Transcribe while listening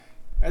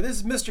This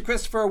is Mr.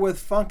 Christopher with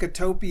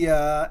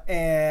Funkatopia,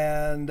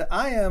 and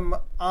I am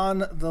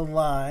on the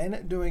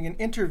line doing an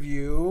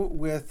interview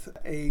with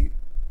a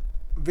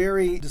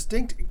very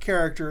distinct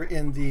character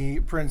in the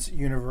Prince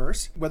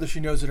universe, whether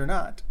she knows it or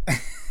not.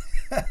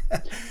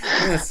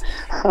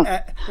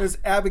 Miss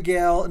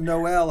Abigail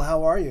Noel,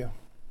 how are you?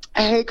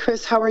 Hey,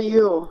 Chris, how are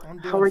you?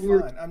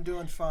 I'm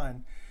doing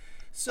fine.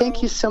 So,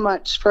 thank you so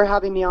much for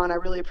having me on. I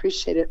really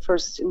appreciate it,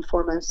 first and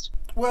foremost.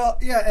 Well,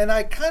 yeah, and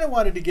I kind of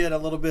wanted to get a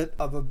little bit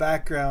of a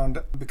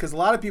background because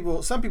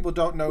some people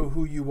don't know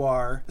who you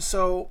are.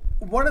 So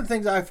one of the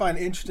things I find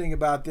interesting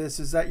about this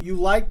is that you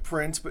like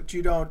Prince, but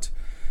you don't.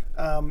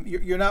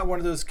 You're not one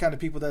of those kind of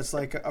people that's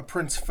like a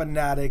Prince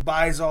fanatic,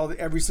 buys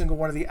every single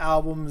one of the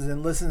albums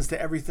and listens to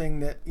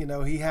everything that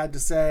he had to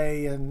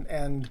say,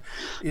 and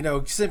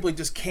simply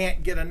just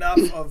can't get enough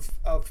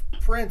of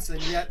Prince.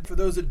 And yet, for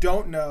those that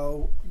don't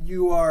know,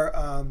 you are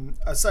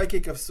a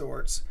psychic of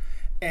sorts.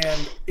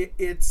 And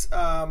it's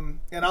and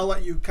I'll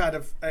let you kind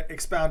of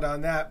expound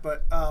on that,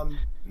 but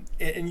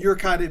and you're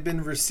kind of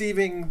been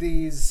receiving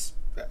these.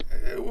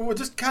 We'll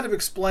just kind of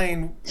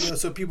explain,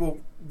 so people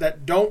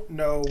that don't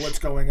know what's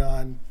going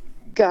on.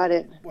 Got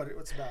it.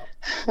 What's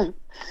about?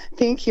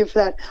 Thank you for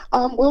that.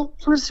 Well,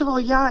 first of all,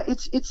 yeah,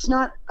 it's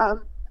not.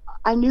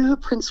 I knew who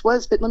Prince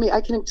was, but I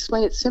can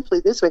explain it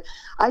simply this way.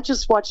 I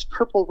just watched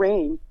Purple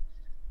Rain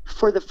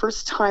for the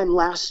first time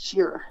last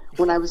year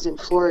when I was in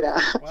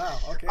Florida. Wow.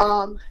 Okay.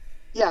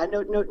 Yeah,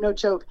 no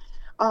joke.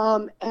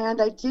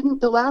 And I didn't,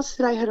 the last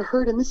that I had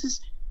heard, and this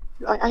is,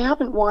 I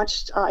haven't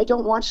watched, I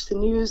don't watch the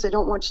news, I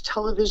don't watch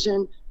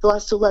television. The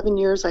last 11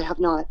 years, I have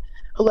not.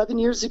 11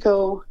 years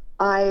ago,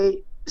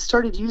 I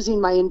started using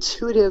my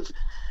intuitive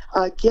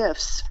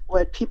gifts,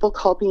 what people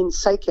call being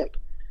psychic,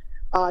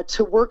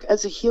 to work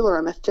as a healer.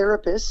 I'm a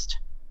therapist.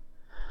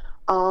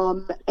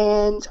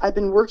 And I've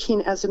been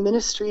working as a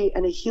ministry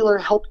and a healer,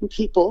 helping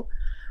people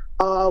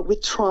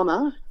with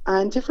trauma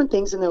and different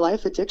things in their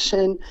life,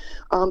 addiction,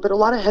 but a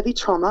lot of heavy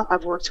trauma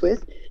I've worked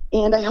with.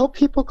 And I help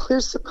people clear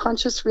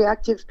subconscious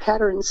reactive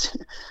patterns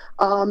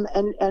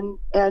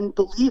and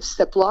beliefs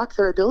that block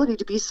their ability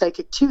to be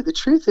psychic too. The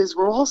truth is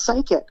we're all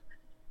psychic.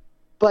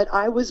 But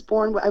I was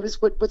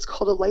what's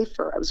called a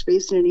lifer. I was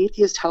raised in an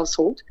atheist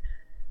household,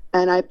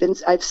 and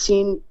I've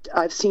seen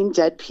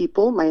dead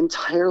people my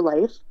entire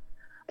life.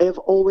 I have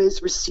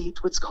always received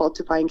what's called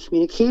divine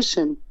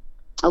communication.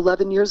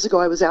 11 years ago,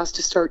 I was asked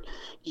to start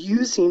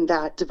using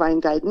that divine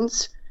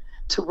guidance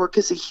to work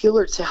as a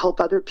healer to help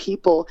other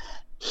people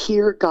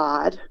hear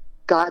God,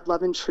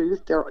 love, and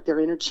truth. They're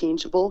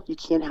interchangeable. You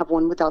can't have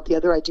one without the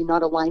other. I do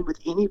not align with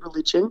any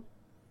religion.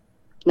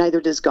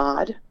 Neither does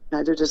God.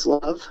 Neither does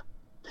love.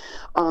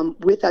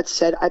 With that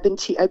said, I've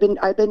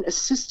been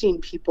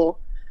assisting people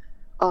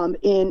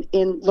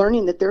in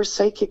learning that they're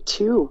psychic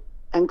too,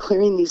 and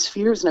clearing these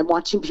fears. And I'm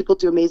watching people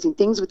do amazing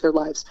things with their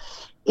lives.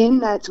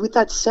 With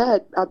that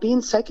said,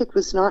 being psychic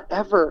was not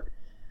ever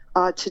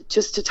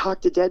to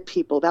talk to dead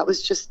people. That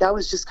was just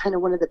kind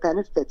of one of the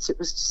benefits. It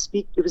was to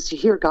speak. It was to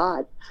hear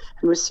God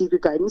and receive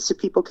your guidance so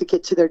people could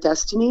get to their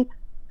destiny.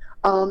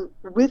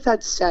 With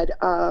that said,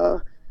 I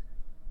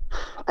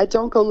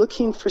don't go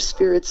looking for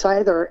spirits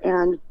either.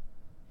 And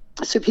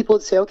so people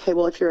would say, okay,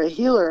 well, if you're a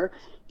healer,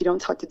 you don't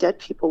talk to dead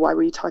people. Why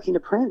were you talking to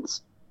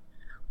Prince?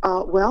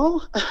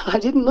 Well, I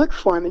didn't look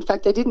for him. In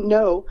fact, I didn't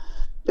know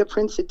that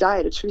Prince had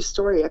died. A true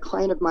story. A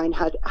client of mine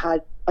had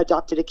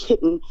adopted a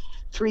kitten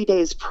 3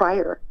 days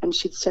prior, and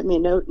she'd sent me a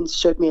note and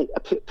showed me a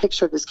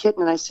picture of this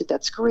kitten, and I said,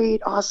 that's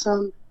great,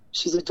 awesome,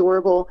 she's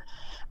adorable.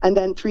 And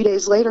then 3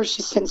 days later,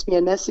 she sends me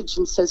a message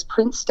and says,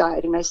 Prince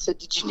died. And I said,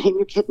 did you name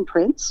your kitten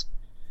Prince? ?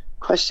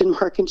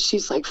 And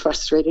she's like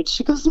frustrated.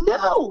 She goes,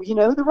 no,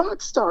 the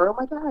rock star. Oh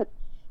my God,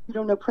 you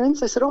don't know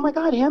Prince? I said, oh my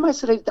God, him? I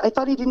said, I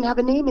thought he didn't have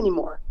a name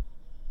anymore.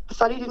 I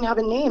thought he didn't have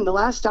a name. The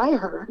last I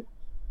heard,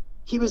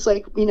 he was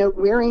like,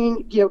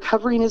 wearing,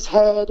 covering his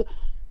head,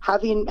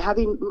 having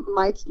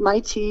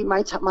Maite.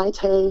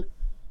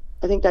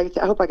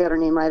 I hope I got her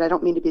name right. I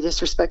don't mean to be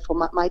disrespectful.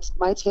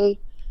 Maite,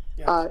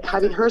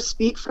 having her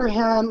speak for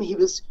him. He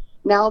was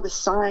now the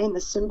sign,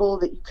 the symbol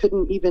that you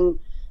couldn't even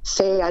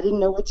say. I didn't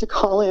know what to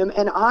call him.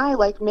 And I,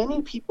 like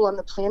many people on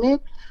the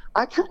planet,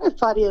 I kind of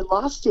thought he had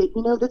lost it.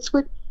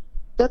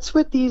 That's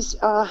what these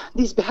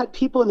bad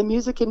people in the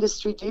music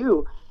industry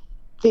do.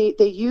 They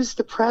use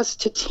the press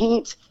to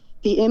taint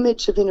the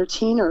image of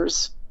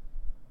entertainers,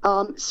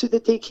 so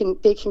that they can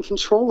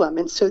control them.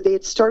 And so they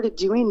had started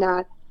doing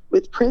that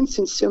with Prince,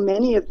 and so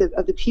many of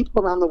the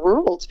people around the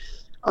world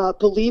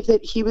believe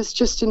that he was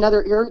just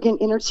another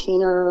arrogant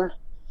entertainer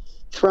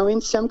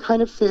throwing some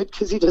kind of food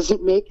because he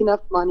doesn't make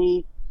enough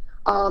money.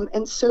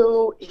 And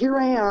so here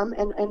I am,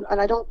 and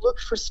I don't look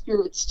for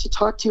spirits to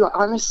talk to.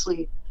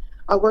 Honestly,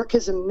 I work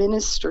as a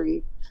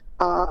ministry.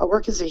 I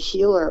work as a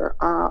healer.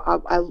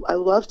 I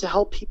love to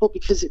help people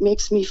because it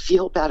makes me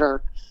feel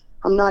better.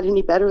 I'm not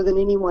any better than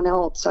anyone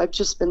else. I've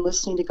just been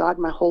listening to God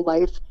my whole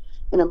life,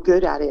 and I'm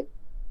good at it.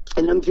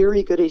 And I'm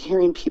very good at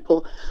hearing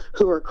people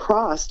who are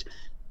crossed.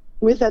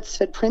 With that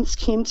said, Prince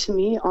came to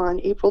me on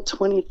April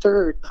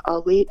 23rd,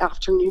 late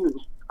afternoon.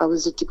 I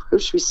was at the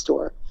grocery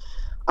store.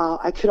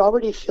 I could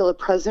already feel a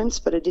presence,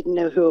 but I didn't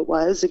know who it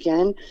was.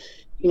 Again,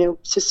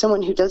 to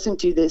someone who doesn't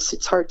do this,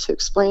 it's hard to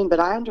explain, but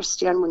I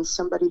understand when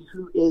somebody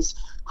who is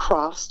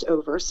crossed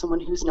over, someone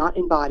who's not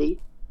in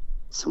body,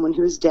 someone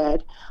who is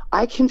dead,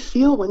 I can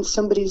feel when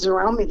somebody's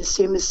around me the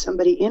same as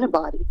somebody in a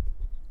body.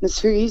 And it's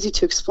very easy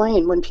to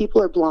explain. When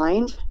people are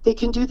blind, they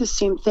can do the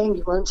same thing.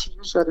 You learn to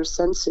use your other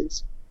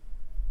senses.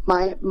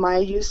 My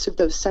use of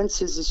those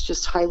senses is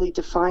just highly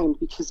defined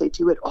because I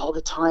do it all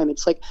the time.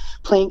 It's like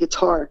playing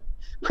guitar.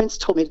 Prince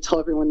told me to tell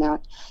everyone that.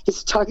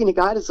 It's talking to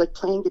God is like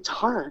playing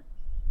guitar.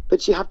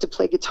 But you have to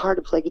play guitar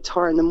to play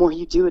guitar, and the more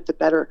you do it, the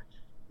better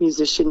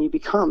musician you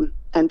become.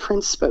 And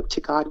Prince spoke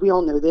to God. We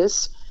all know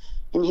this.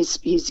 And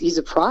he's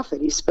a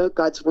prophet. He spoke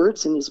God's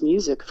words in his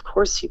music. Of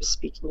course he was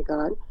speaking to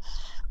God.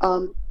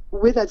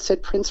 With that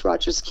said, Prince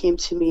Rogers came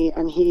to me,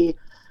 and he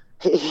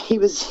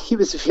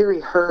was very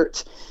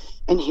hurt.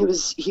 And he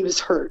was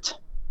hurt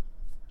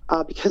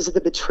because of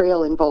the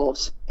betrayal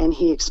involved. And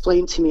he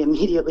explained to me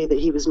immediately that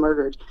he was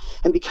murdered.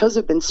 And because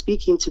I've been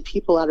speaking to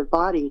people out of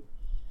body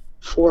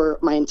for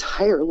my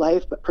entire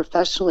life, but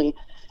professionally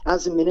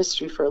as a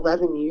ministry for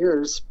 11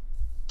 years,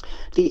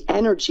 the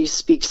energy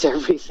speaks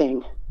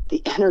everything.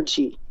 The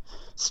energy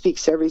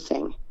speaks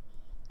everything.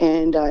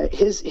 And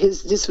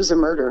this was a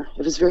murder.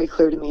 It was very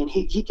clear to me. And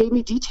he gave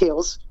me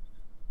details.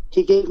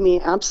 He gave me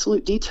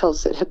absolute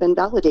details that have been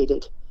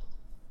validated.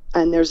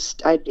 And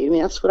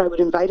that's what I would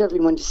invite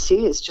everyone to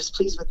see is just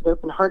please, with an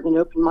open heart and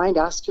an open mind,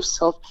 ask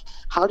yourself,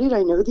 how did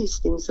I know these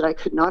things that I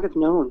could not have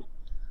known?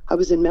 I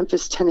was in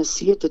Memphis,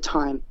 Tennessee at the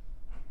time.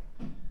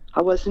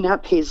 I wasn't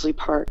at Paisley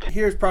Park.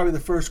 Here's probably the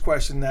first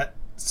question that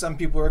some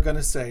people are going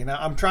to say. Now,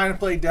 I'm trying to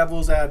play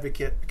devil's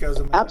advocate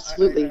because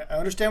Absolutely. I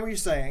understand what you're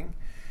saying.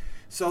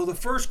 So the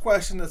first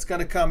question that's going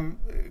to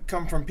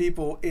come from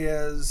people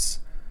is,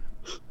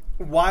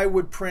 why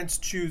would Prince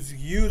choose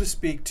you to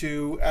speak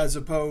to as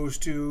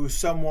opposed to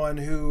someone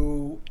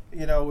who,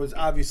 was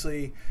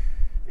obviously,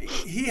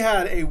 he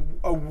had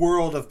a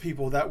world of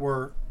people that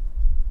were,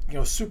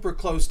 super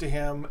close to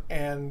him.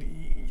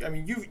 And I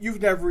mean,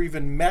 you've never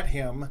even met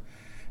him.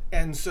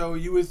 And so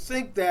you would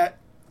think that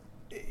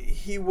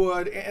he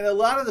would, and a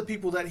lot of the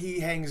people that he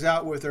hangs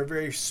out with are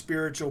very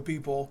spiritual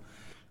people.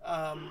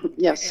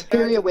 Yes,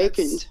 very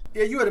awakened.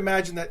 Yeah, you would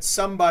imagine that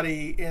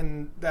somebody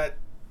in that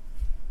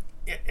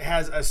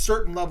has a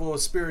certain level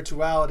of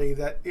spirituality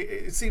that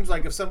it seems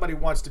like if somebody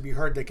wants to be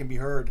heard, they can be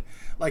heard.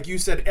 Like you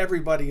said,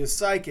 everybody is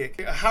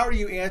psychic. How do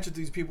you answer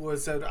these people that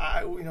said,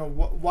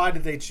 why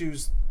did they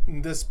choose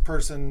this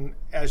person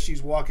as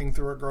she's walking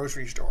through a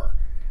grocery store?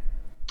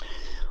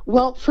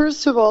 Well,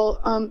 first of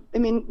all,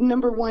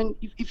 number one,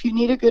 if you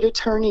need a good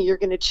attorney, you're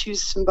going to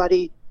choose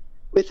somebody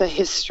with a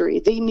history.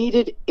 They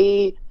needed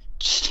a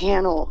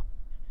channel.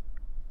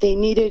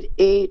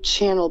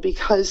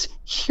 Because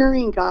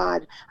hearing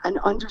God and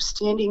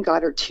understanding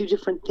God are two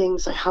different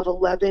things. I have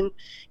 11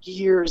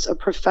 years of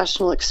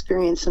professional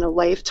experience in a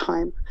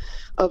lifetime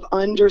of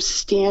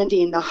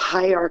understanding the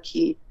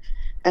hierarchy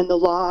and the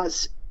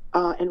laws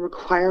and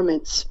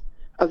requirements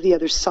of the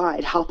other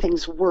side, how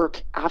things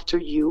work after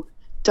you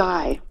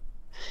die.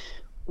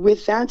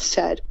 With that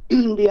said,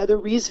 the other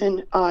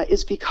reason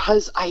is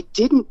because I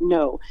didn't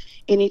know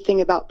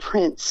anything about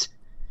Prince.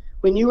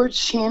 When you are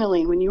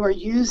channeling, when you are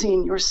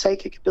using your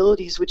psychic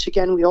abilities, which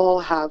again we all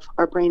have,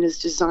 our brain is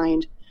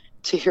designed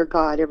to hear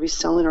God. Every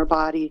cell in our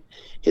body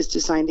is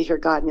designed to hear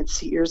God, and it's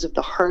the ears of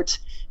the heart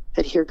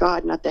that hear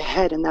God, not the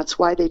head, and that's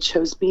why they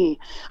chose me.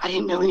 I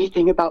didn't know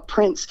anything about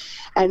Prince,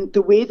 and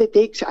the way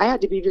that I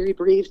had to be very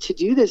brave to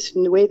do this,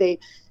 and the way they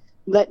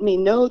let me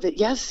know that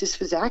yes, this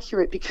was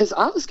accurate, because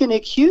I was going to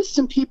accuse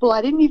some people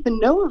I didn't even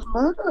know of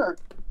murder.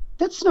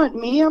 That's not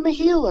me. I'm a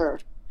healer.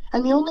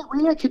 And the only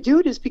way I could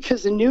do it is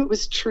because I knew it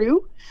was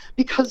true,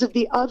 because of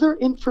the other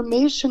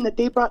information that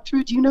they brought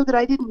through. Do you know that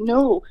I didn't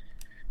know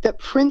that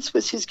Prince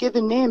was his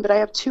given name? But I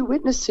have two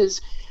witnesses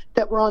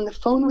that were on the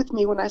phone with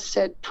me when I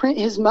said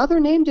his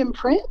mother named him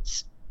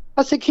Prince.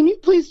 I said, can you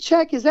please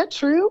check? Is that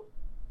true?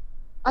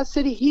 I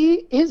said,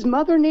 his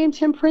mother named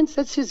him Prince.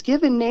 That's his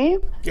given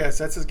name? Yes,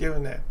 that's his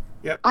given name.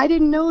 Yep. I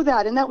didn't know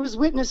that, and that was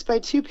witnessed by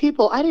two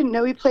people. I didn't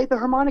know he played the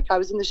harmonica. I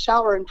was in the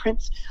shower, and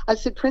I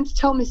said, Prince,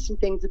 tell me some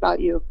things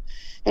about you.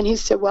 And he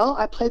said, well,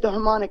 I played the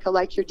harmonica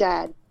like your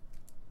dad.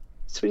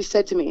 That's what he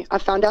said to me. I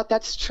found out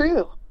that's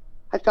true.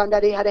 I found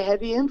out he had a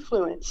heavy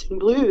influence in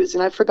blues,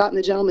 and I've forgotten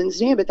the gentleman's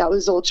name, but that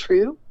was all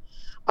true.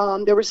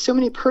 There were so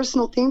many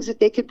personal things that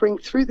they could bring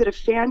through that a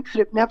fan could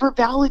have never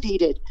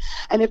validated.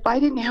 And if I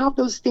didn't have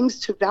those things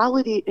to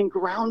validate and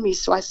ground me,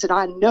 so I said,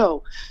 I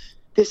know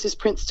this is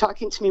Prince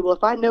talking to me. Well,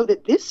 if I know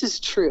that this is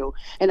true,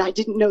 and I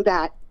didn't know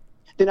that,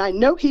 then I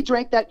know he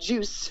drank that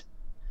juice.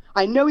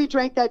 I know he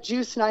drank that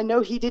juice, and I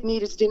know he didn't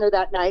eat his dinner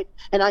that night,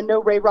 and I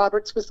know Ray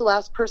Roberts was the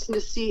last person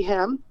to see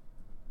him.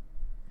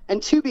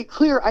 And to be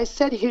clear, I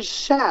said his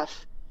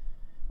chef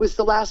was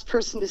the last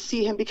person to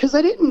see him because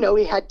I didn't know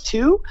he had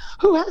two.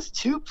 Who has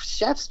two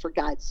chefs, for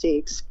God's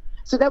sakes?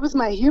 So that was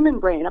my human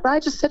brain. But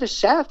I just said a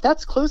chef.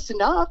 That's close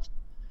enough.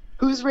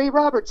 Who's Ray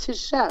Roberts, his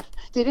chef?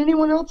 Did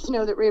anyone else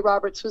know that Ray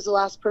Roberts was the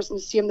last person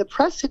to see him? The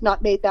press had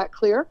not made that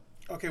clear.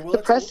 Okay, well, The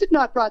press did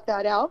not brought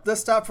that out.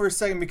 let's stop for a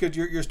second because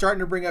you're starting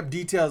to bring up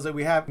details that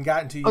we haven't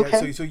gotten to yet.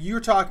 Okay. So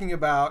you're talking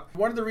about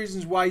one of the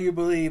reasons why you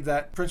believe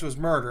that Prince was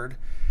murdered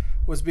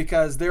was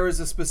because there was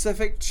a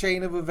specific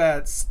chain of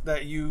events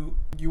that you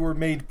were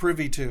made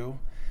privy to.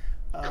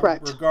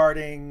 Correct.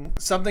 Regarding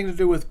something to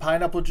do with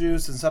pineapple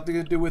juice and something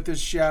to do with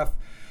his chef.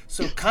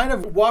 So kind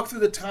of walk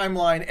through the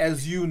timeline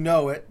as you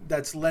know it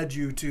that's led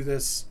you to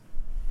this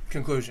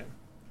conclusion.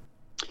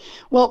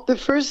 Well,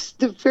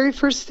 the very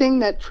first thing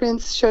that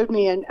Prince showed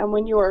me, and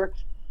when you are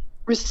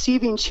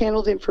receiving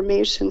channeled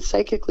information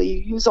psychically, you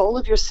use all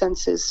of your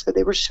senses. So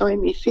they were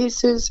showing me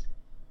faces,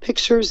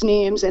 pictures,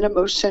 names, and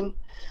emotion,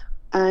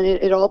 and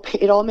it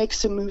all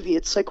makes a movie.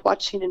 It's like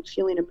watching and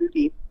feeling a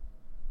movie.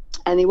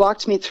 And he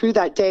walked me through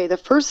that day. The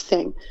first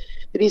thing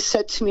that he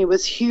said to me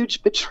was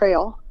huge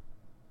betrayal.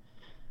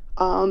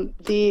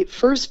 The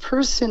first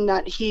person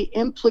that he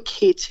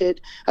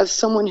implicated as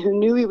someone who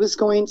knew he was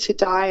going to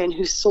die and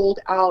who sold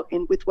out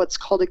with what's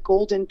called a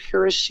golden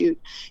parachute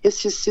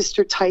is his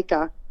sister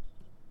Taika.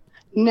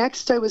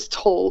 Next, I was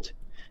told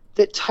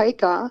that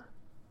Taika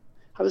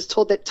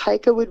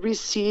would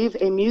receive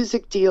a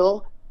music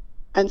deal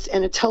and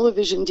a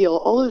television deal.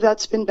 All of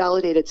that's been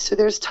validated. So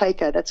there's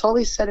Taika. That's all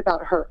he said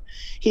about her.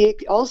 He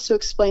also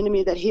explained to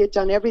me that he had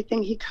done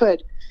everything he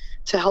could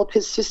to help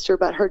his sister,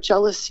 but her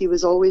jealousy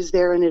was always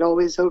there and it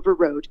always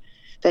overrode,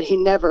 that he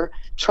never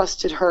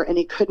trusted her and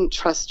he couldn't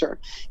trust her.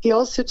 He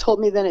also told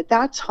me then at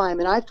that time,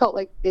 and I felt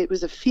like it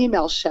was a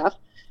female chef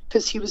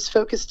because he was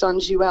focused on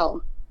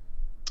Joelle.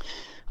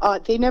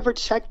 They never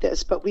checked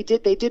this, but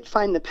they did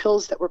find the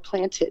pills that were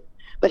planted.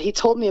 But he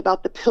told me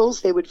about the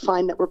pills they would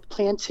find that were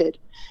planted.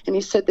 And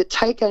he said that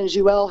Taika and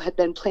Joelle had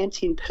been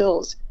planting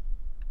pills.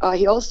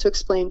 He also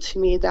explained to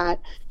me that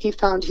he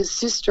found his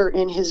sister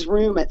in his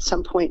room at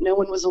some point. No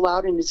one was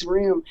allowed in his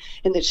room,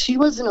 and that she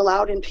wasn't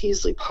allowed in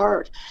Paisley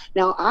Park.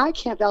 Now, I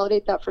can't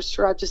validate that for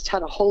sure. I've just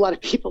had a whole lot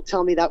of people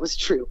tell me that was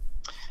true.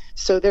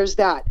 So there's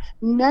that.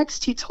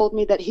 Next, he told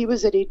me that he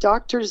was at a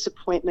doctor's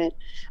appointment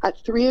at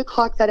 3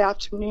 o'clock that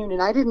afternoon,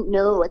 and I didn't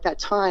know at that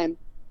time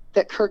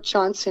that Kirk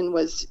Johnson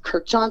was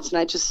Kirk Johnson.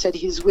 I just said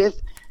he's with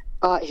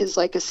his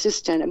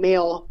assistant, a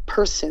male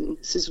person.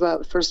 This is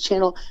what First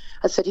Channel.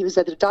 I said he was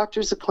at the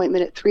doctor's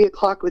appointment at 3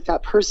 o'clock with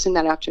that person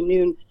that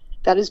afternoon.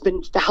 That has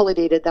been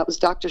validated. That was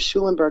Dr.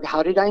 Schulenberg.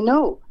 How did I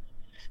know?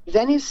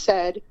 Then he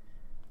said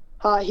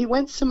he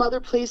went some other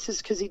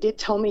places because he did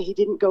tell me he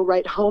didn't go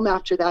right home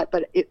after that,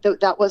 but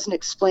that wasn't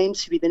explained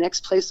to me. The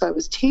next place I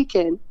was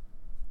taken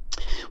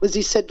was,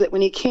 he said that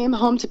when he came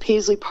home to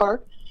Paisley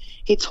Park,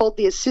 he told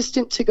the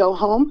assistant to go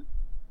home,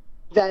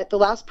 that the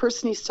last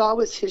person he saw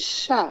was his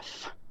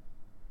chef.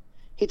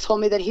 He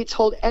told me that he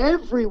told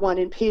everyone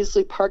in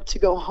Paisley Park to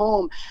go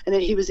home and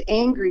that he was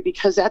angry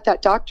because at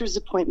that doctor's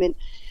appointment,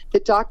 the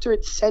doctor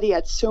had said he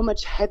had so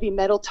much heavy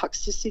metal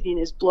toxicity in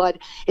his blood,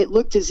 it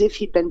looked as if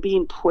he'd been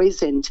being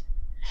poisoned.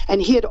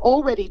 And he had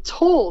already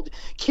told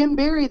Kim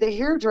Berry, the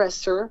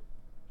hairdresser,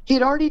 he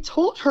had already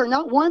told her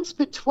not once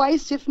but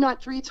twice, if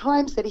not 3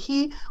 times, that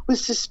he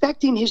was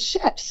suspecting his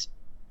chefs,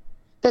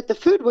 that the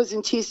food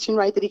wasn't tasting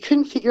right, that he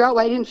couldn't figure out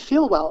why he didn't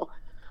feel well,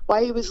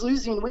 why he was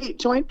losing weight,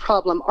 joint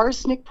problem,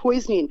 arsenic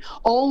poisoning,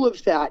 all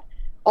of that.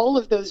 All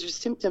of those are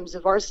symptoms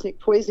of arsenic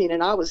poisoning.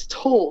 And I was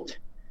told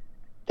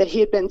that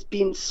he had been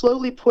being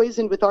slowly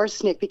poisoned with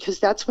arsenic because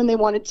that's when they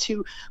wanted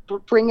to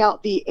bring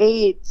out the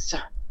AIDS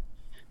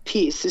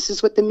piece. This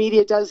is what the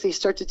media does. They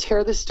start to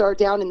tear the star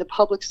down in the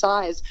public's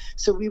eyes.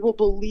 So we will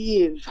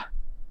believe.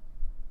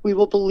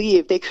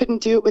 They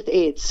couldn't do it with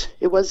AIDS.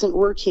 It wasn't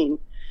working.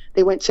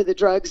 They went to the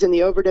drugs and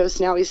the overdose.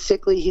 Now he's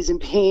sickly. He's in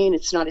pain.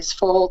 It's not his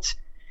fault.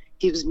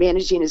 He was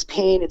managing his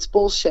pain. It's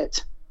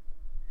bullshit.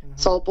 Mm-hmm.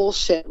 It's all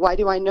bullshit. Why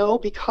do I know?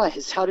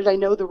 Because how did I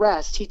know the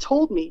rest? He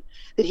told me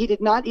that he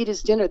did not eat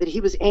his dinner, that he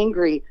was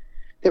angry,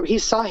 that he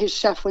saw his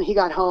chef when he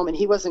got home and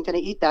he wasn't going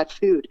to eat that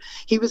food.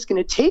 He was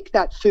going to take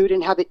that food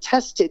and have it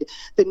tested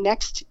the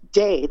next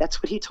day.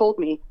 That's what he told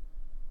me,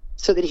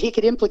 so that he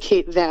could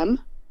implicate them.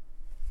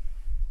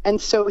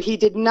 And so he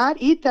did not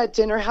eat that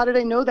dinner. How did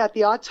I know that?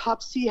 The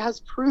autopsy has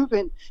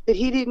proven that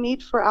he didn't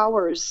eat for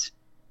hours.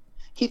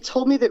 He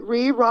told me that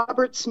Ray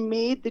Roberts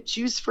made the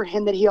juice for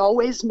him that he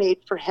always made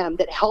for him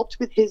that helped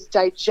with his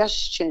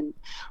digestion.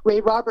 Ray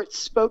Roberts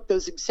spoke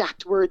those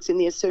exact words in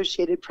the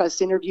Associated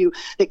Press interview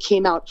that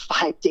came out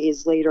 5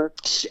 days later.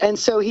 And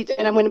so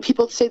and when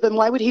people say then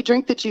why would he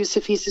drink the juice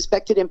if he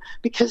suspected him?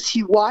 Because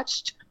he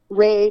watched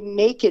Ray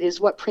make it, is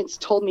what Prince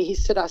told me. He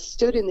said, I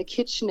stood in the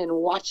kitchen and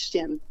watched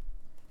him.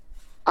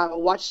 I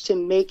watched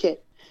him make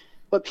it.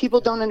 What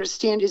people don't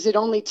understand is it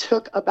only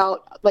took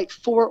about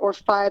 4 or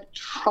 5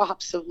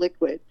 drops of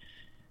liquid.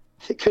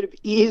 It could have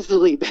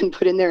easily been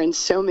put in there in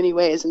so many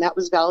ways, and that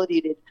was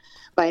validated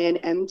by an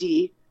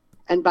MD.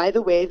 And by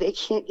the way, they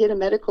can't get a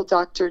medical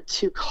doctor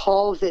to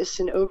call this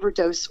an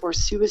overdose or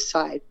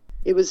suicide.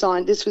 It was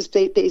on, this was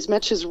as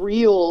much as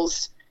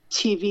Reels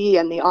TV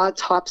and the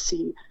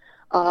autopsy,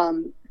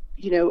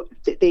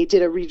 they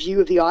did a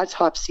review of the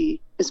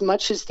autopsy. As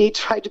much as they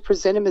tried to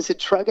present him as a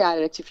drug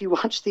addict, if you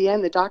watch the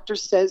end, the doctor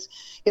says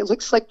it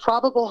looks like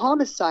probable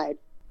homicide.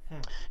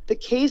 The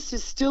case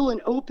is still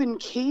an open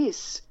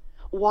case.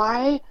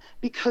 Why?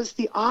 Because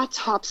the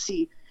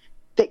autopsy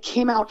that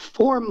came out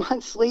 4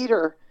 months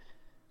later,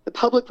 the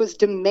public was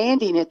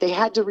demanding it. They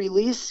had to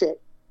release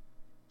it.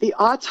 The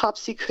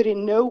autopsy could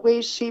in no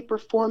way, shape, or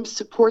form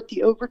support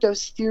the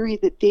overdose theory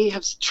that they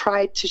have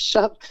tried to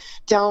shove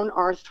down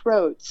our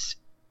throats.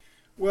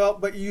 Well,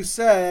 but you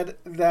said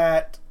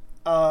that,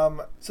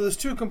 so there's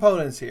two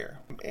components here.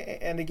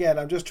 And again,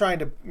 I'm just trying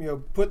to,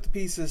 put the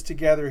pieces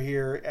together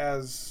here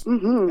as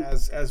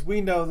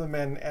we know them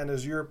and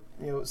as you're,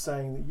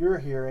 saying that you're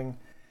hearing.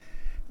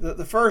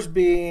 The first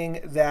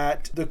being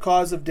that the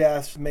cause of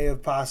death may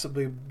have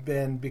possibly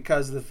been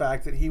because of the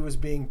fact that he was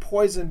being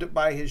poisoned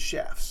by his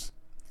chefs.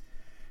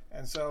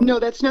 And so, no,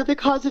 that's not the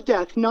cause of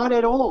death. Not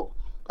at all.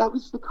 That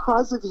was the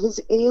cause of his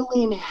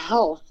ailing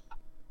health.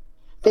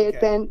 They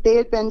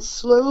had been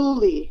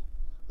slowly,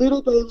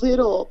 little by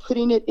little,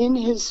 putting it in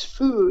his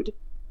food.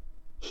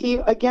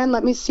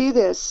 Let me see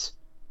this.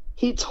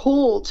 He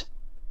told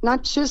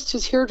not just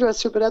his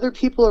hairdresser, but other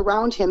people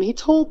around him. He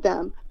told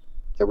them.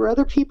 There were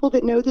other people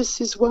that know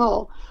this as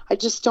well. I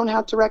just don't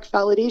have direct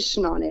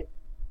validation on it.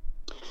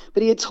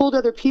 But he had told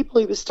other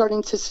people he was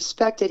starting to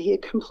suspect it. He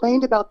had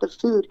complained about the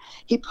food.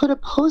 He put a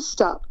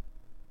post up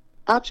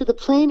after the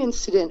plane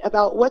incident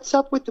about what's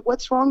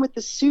wrong with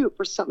the soup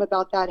or something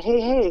about that.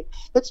 Hey,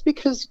 that's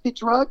because the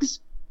drugs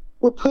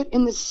were put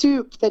in the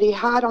soup that he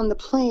had on the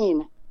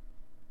plane.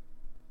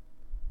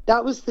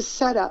 That was the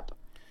setup.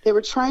 They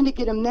were trying to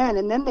get him then,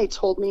 and then they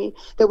told me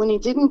that when he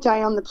didn't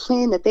die on the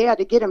plane that they had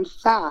to get him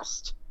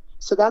fast.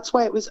 So that's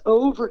why it was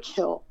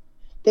overkill.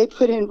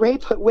 Ray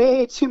put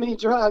way too many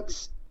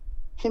drugs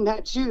in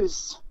that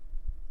juice.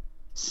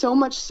 So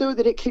much so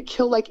that it could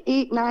kill like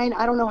 8, 9,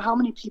 I don't know how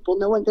many people.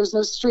 There's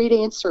no straight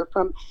answer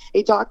from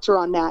a doctor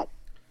on that.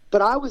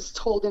 But I was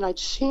told, and I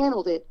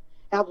channeled it,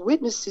 I have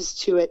witnesses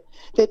to it,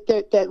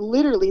 that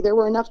literally there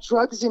were enough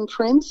drugs in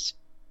Prince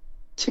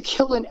to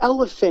kill an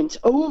elephant.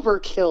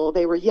 Overkill,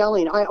 they were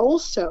yelling. I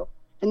also,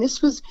 and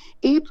this was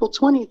April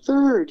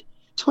 23rd,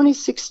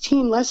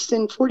 2016, less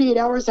than 48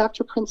 hours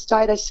after Prince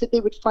died, I said they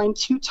would find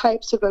 2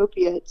 types of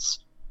opiates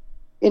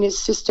in his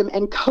system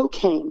and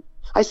cocaine.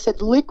 I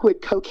said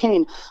liquid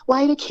cocaine.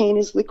 Lidocaine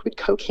is liquid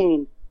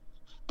cocaine.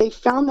 They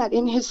found that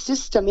in his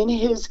system, in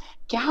his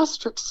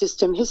gastric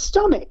system, his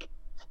stomach.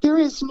 There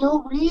is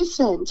no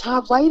reason to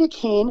have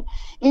lidocaine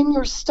in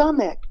your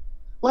stomach.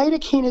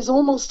 Lidocaine is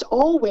almost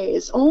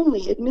always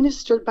only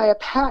administered by a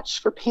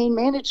patch for pain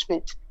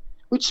management,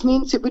 which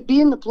means it would be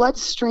in the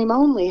bloodstream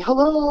only.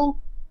 Hello?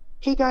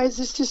 Hey guys,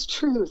 this is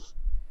truth.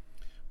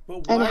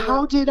 And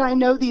how did I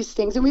know these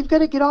things? And we've got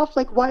to get off,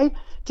 why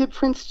did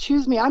Prince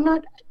choose me?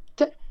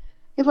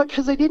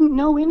 Because I didn't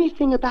know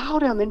anything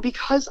about him, and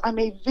because I'm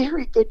a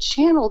very good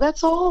channel.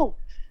 That's all.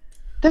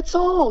 That's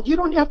all. You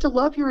don't have to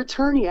love your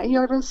attorney.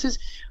 Everyone says,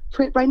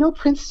 I know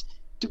Prince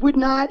would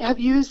not have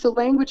used the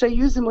language I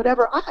use and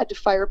whatever. I had to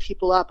fire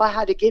people up. I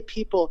had to get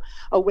people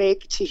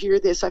awake to hear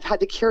this. I've had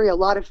to carry a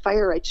lot of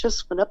fire. I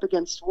just went up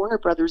against Warner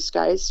Brothers,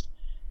 guys.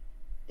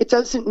 It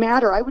doesn't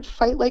matter. I would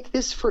fight like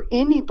this for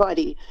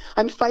anybody.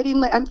 I'm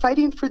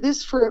fighting for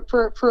this for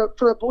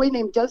a boy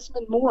named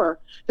Desmond Moore.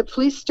 The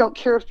police don't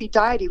care if he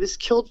died. He was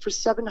killed for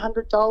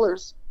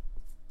 $700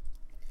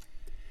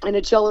 and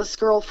a jealous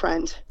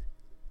girlfriend.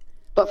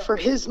 But for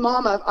his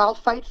mama, I'll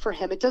fight for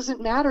him. It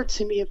doesn't matter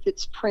to me if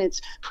it's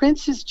Prince.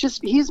 Prince is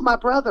he's my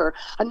brother,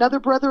 another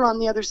brother on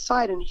the other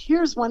side. And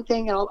here's one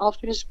thing, and I'll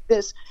finish with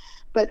this.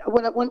 But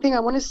one thing I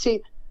want to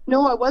say,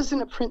 no, I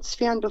wasn't a Prince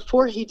fan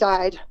before he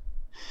died.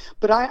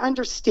 But I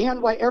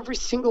understand why every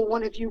single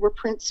one of you were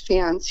Prince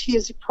fans. He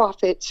is a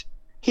prophet.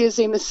 He is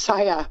a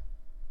Messiah.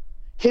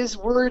 His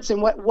words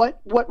and what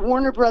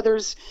Warner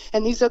Brothers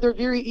and these other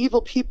very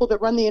evil people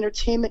that run the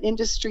entertainment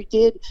industry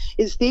did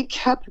is they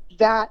kept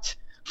that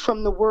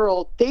from the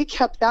world. They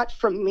kept that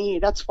from me.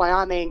 That's why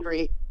I'm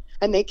angry.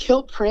 And they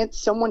killed Prince,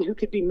 someone who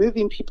could be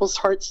moving people's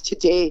hearts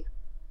today.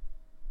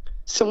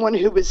 Someone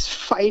who was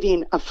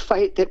fighting a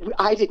fight that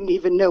I didn't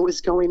even know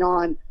was going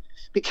on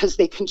because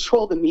they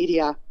control the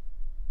media.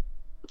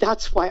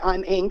 That's why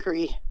I'm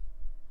angry.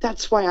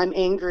 That's why I'm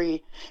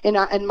angry. And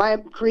my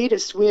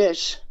greatest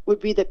wish would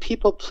be that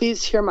people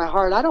please hear my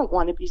heart. I don't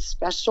want to be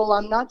special.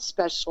 I'm not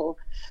special.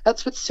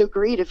 That's what's so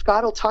great. If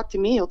God will talk to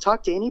me, he'll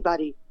talk to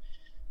anybody.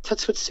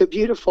 That's what's so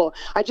beautiful.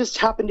 I just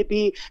happen to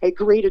be a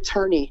great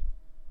attorney.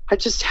 I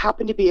just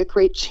happen to be a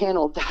great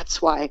channel.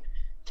 That's why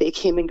they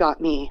came and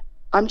got me.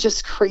 I'm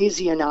just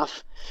crazy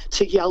enough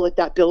to yell at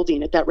that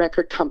building, at that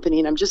record company,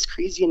 and I'm just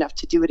crazy enough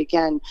to do it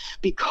again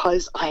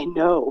because I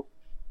know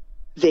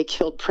they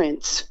killed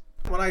Prince.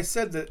 When I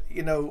said that,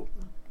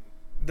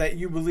 that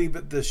you believe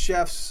that the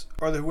chefs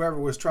or whoever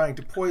was trying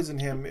to poison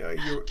him,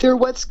 they're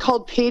what's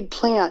called paid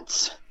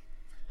plants.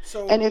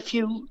 So, and if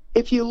you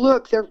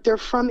look, they're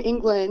from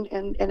England,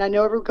 and I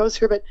know everyone goes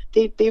here, but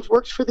they've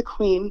worked for the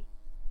Queen.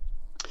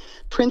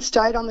 Prince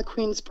died on the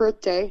Queen's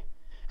birthday,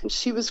 and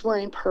she was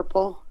wearing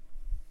purple.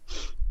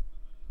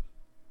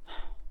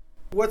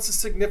 What's the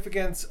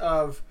significance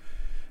of,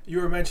 you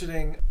were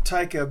mentioning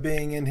Taika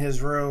being in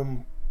his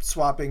room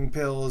swapping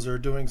pills or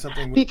doing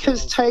something with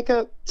because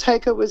pills.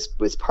 Tyka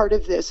was part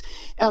of this.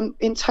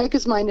 In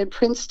Tyka's mind, and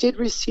Prince did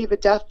receive a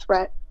death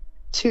threat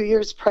 2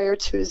 years prior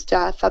to his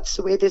death. That's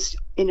the way this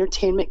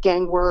entertainment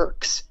gang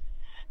works.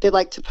 They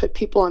like to put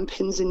people on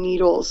pins and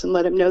needles and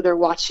let them know they're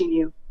watching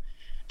you.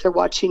 They're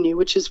watching you,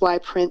 which is why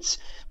Prince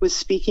was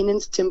speaking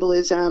in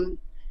symbolism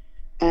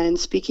and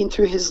speaking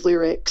through his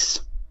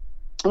lyrics.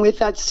 And with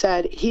that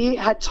said, he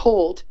had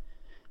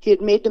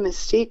made the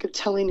mistake of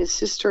telling his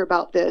sister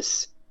about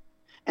this.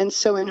 And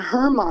so in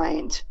her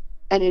mind,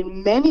 and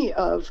in many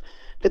of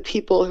the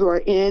people who are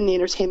in the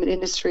entertainment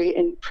industry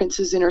and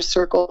Prince's inner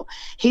circle,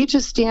 he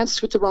just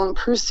danced with the wrong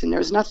person. There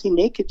was nothing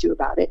they could do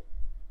about it.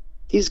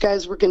 These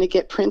guys were going to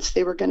get Prince.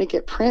 They were going to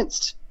get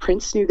Prince.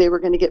 Prince knew they were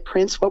going to get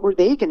Prince. What were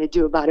they going to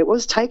do about it? What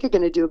was Tyka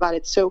going to do about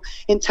it? So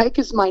in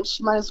Tyka's mind,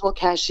 she might as well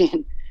cash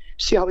in.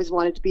 She always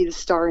wanted to be the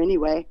star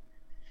anyway.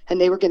 And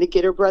they were going to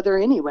get her brother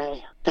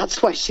anyway.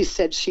 That's why she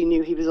said she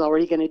knew he was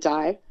already going to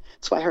die.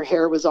 That's why her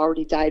hair was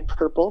already dyed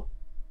purple.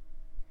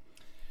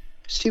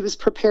 She was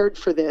prepared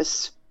for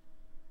this.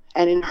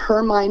 And in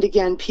her mind,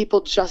 again,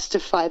 people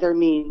justify their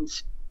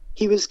means.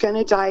 He was going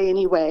to die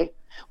anyway.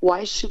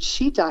 Why should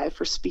she die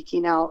for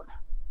speaking out?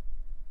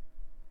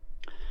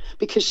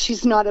 Because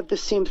she's not of the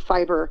same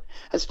fiber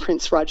as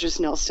Prince Rogers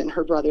Nelson,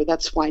 her brother.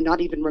 That's why, not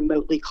even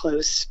remotely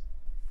close.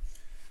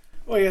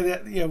 Well,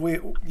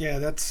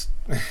 that's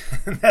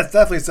that's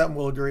definitely something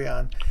we'll agree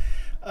on.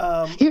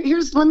 Let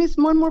me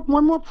one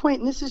more point,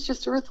 and this is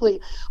just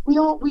earthly. We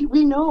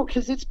know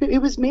because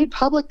it was made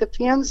public. The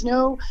fans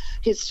know,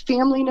 his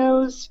family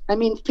knows. I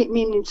mean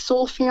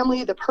Soul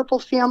family, the Purple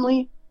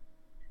family,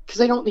 because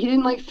he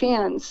didn't like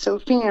fans, so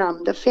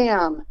the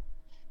fam.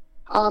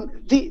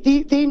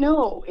 They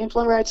know in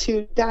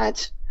Flamiratu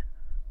that,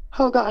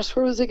 oh gosh,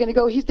 where was it going to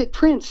go? That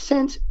Prince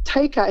sent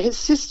Tyka, his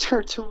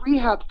sister, to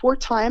rehab 4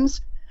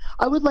 times.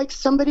 I would like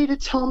somebody to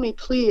tell me,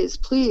 please,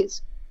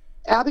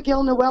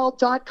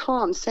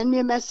 AbigailNoel.com. Send me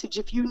a message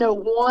if you know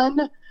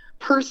one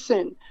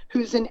person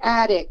who's an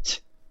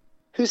addict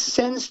who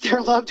sends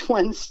their loved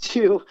ones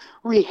to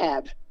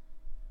rehab.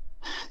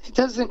 It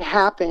doesn't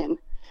happen.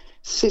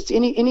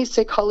 Any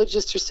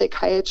psychologist or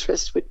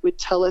psychiatrist would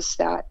tell us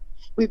that.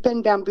 We've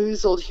been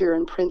bamboozled here,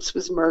 and Prince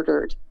was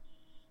murdered.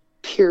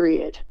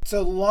 Period.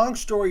 So long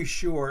story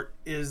short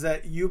is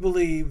that you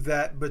believe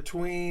that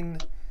between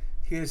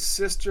his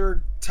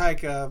sister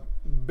Tyka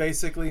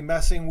basically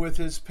messing with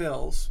his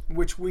pills,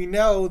 which we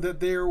know that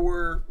there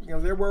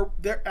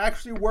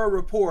actually were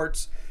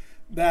reports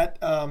that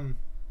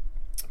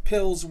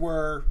pills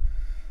were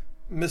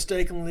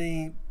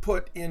mistakenly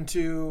put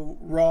into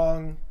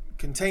wrong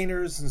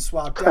containers and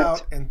swapped Correct.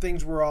 out, and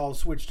things were all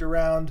switched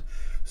around.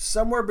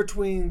 Somewhere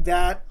between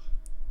that,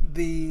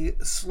 the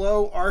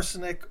slow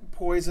arsenic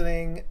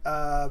poisoning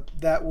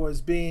that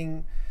was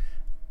being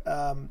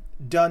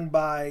done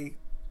by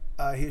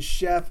his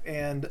chef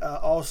and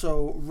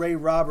also Ray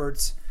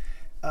Roberts.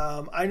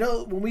 I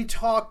know when we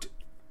talked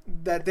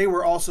that they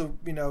were also,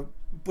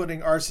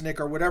 putting arsenic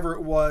or whatever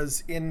it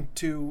was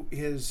into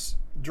his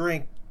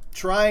drink,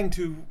 trying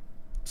to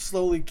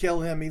slowly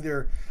kill him,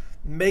 either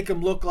make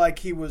him look like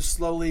he was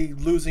slowly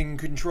losing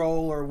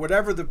control or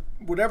whatever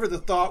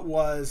the thought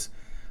was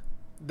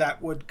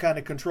that would kind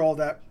of control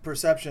that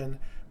perception.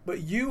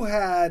 But you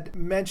had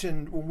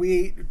mentioned when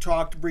we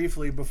talked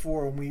briefly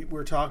before, when we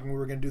were talking, we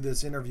were going to do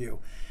this interview,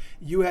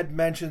 you had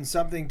mentioned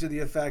something to the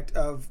effect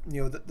of,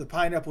 the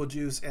pineapple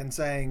juice, and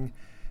saying,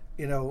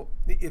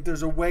 if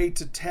there's a way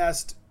to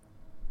test,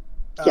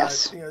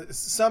 yes,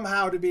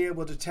 somehow to be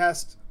able to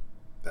test.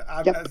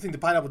 I think the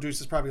pineapple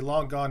juice is probably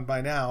long gone by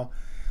now.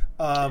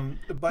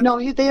 But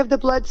no, they have the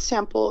blood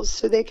samples,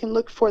 so they can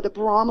look for the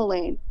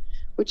bromelain,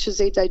 which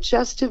is a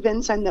digestive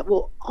enzyme that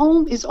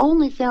is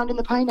only found in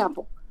the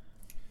pineapple.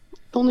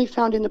 Only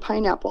found in the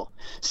pineapple.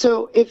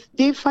 So if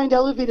they find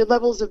elevated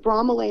levels of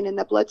bromelain in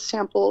the blood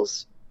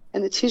samples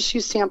and the tissue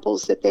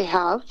samples that they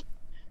have,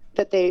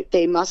 that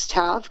they must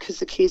have, because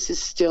the case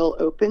is still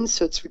open,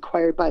 so it's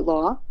required by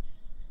law.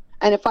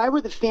 And if I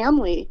were the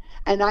family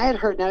and I had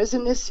heard, now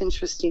isn't this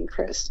interesting,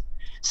 Chris?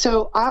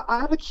 So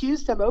I've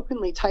accused them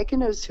openly. Tyka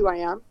knows who I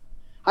am.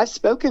 I've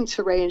spoken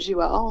to Ray and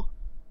Joel.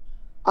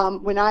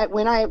 When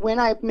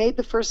I made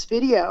the first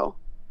video,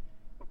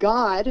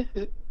 God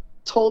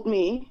told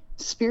me,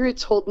 Spirit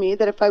told me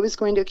that if I was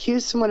going to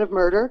accuse someone of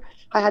murder,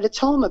 I had to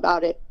tell them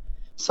about it.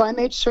 So I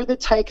made sure that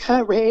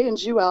Tyka, Ray, and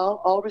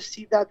Joel all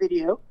received that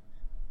video,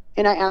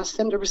 and I asked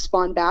them to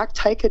respond back.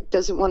 Tyka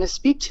doesn't want to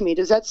speak to me.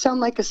 Does that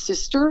sound like a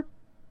sister?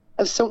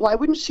 Why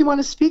wouldn't she want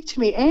to speak to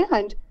me?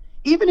 And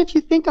even if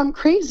you think I'm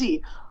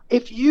crazy,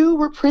 if you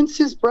were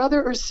Prince's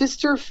brother or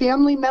sister,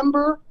 family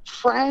member,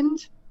 friend,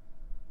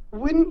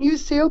 wouldn't you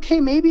say, okay,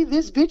 maybe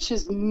this bitch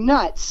is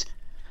nuts,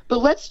 but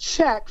let's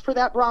check for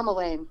that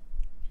bromelain.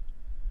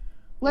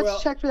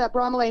 Check for that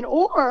bromelain.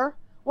 Or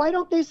why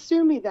don't they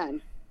sue me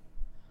then?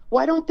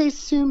 Why don't they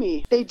sue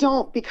me? They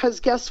don't, because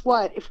guess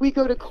what? If we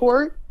go to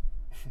court,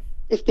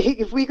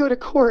 if we go to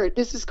court,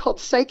 this is called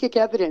psychic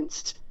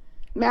evidence.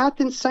 Math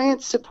and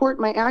science support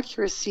my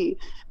accuracy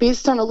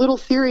based on a little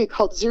theory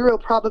called zero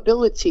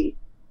probability.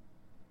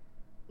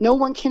 No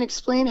one can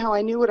explain how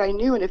I knew what I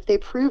knew. And if they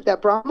prove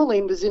that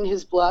bromelain was in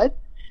his blood,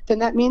 then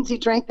that means he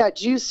drank that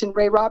juice, and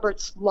Ray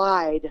Roberts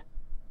lied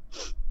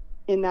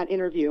in that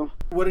interview.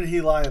 What did he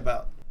lie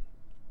about?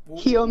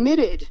 He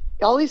omitted.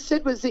 All he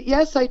said was that,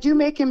 yes, I do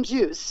make him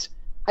juice.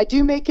 I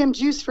do make him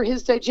juice for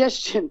his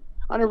digestion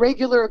on a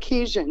regular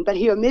occasion, but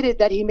he omitted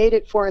that he made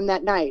it for him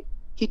that night.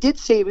 He did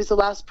say he was the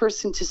last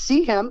person to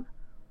see him,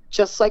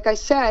 just like I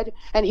said,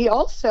 and he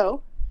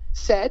also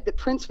said that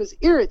Prince was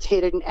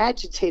irritated and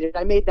agitated.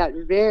 I made that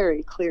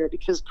very clear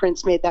because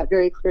Prince made that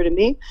very clear to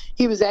me.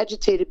 He was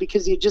agitated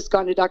because he had just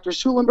gone to Dr.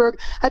 Schulenberg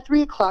at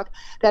 3 o'clock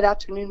that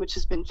afternoon, which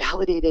has been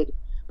validated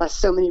by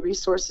so many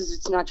resources.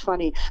 It's not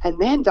funny. And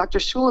then Dr.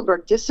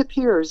 Schulenberg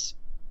disappears.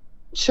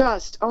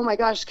 Just, oh my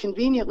gosh,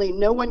 conveniently,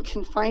 no one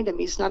can find him.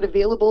 He's not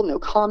available, no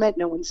comment,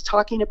 no one's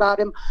talking about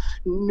him.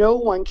 No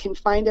one can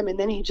find him. And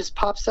then he just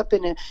pops up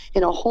in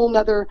a whole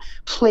nother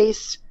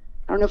place.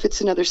 I don't know if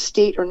it's another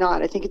state or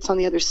not. I think it's on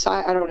the other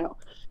side. I don't know.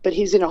 But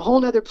he's in a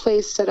whole nother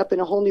place, set up in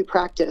a whole new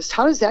practice.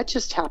 How does that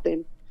just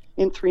happen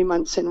in 3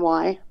 months, and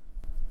why?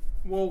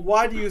 Well,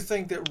 why do you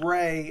think that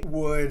Ray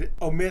would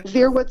omit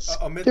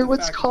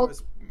what's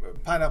called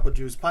pineapple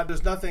juice?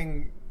 There's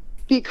nothing.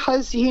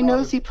 Because he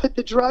knows he put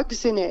the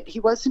drugs in it. He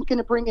wasn't going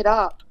to bring it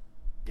up.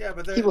 Yeah,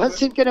 but he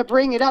wasn't going to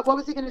bring it up. What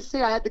was he going to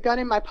say? I had the gun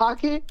in my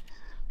pocket.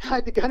 I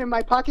had the gun in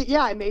my pocket.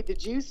 Yeah, I made the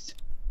juice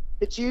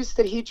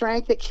that he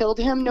drank that killed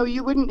him. No, he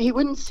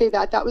wouldn't say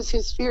that. That was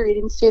his fear. He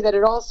didn't say that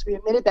at all. So he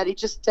admitted that. He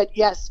just said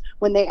yes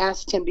when they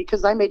asked him,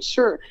 because I made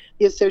sure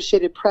the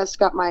Associated Press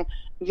got my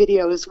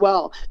video as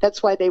well.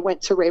 That's why they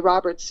went to Ray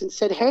Roberts and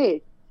said,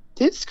 hey,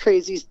 this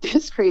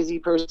crazy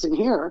person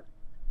here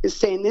is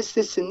saying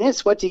this, and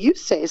this. What do you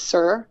say,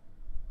 sir?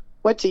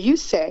 What do you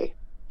say?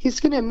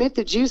 He's going to admit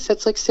the juice.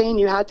 That's like saying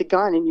you had the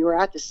gun and you were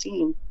at the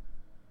scene.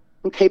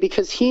 Okay,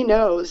 because he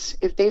knows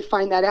if they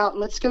find that out. And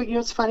let's go, you know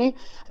what's funny?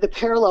 The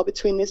parallel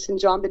between this and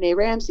JonBenet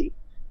Ramsey.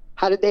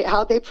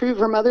 How'd they prove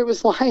her mother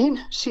was lying?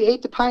 She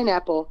ate the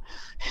pineapple.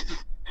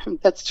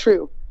 That's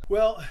true.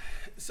 Well,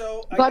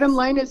 so bottom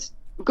line is,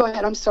 go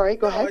ahead. I'm sorry.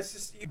 Go ahead. It's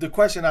just, the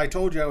question I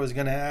told you I was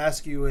going to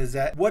ask you is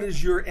that what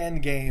is your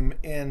end game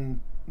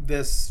in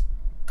this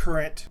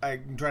current,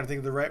 I'm trying to think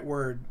of the right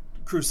word,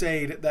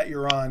 crusade that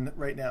you're on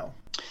right now?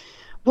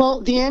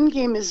 Well, the end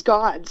game is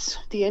God's.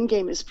 The end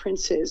game is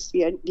Prince's.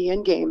 The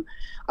end game.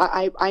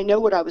 I know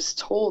what I was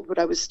told. What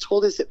I was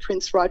told is that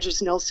Prince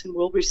Rogers Nelson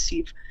will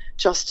receive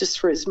justice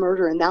for his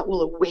murder, and that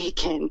will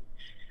awaken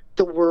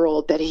the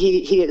world that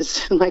he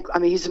is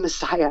he's a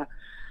Messiah.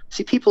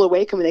 See, people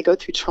awaken when they go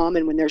through trauma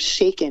and when they're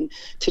shaken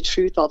to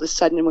truth all of a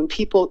sudden. And when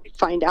people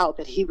find out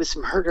that he was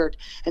murdered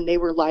and they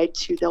were lied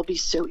to, they'll be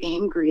so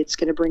angry. It's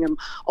going to bring them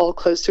all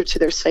closer to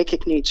their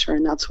psychic nature.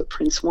 And that's what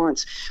Prince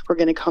wants. We're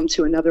going to come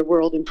to another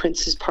world. And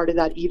Prince is part of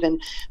that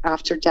even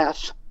after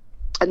death.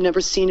 I've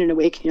never seen an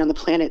awakening on the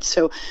planet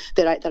so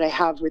that I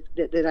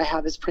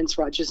have as Prince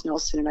Rogers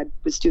Nelson. And I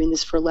was doing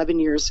this for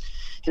 11 years.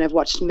 And I've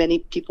watched many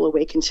people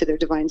awaken to their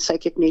divine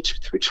psychic nature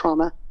through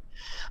trauma.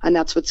 And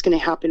that's what's going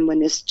to happen when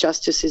this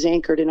justice is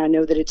anchored. And I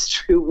know that it's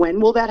true. When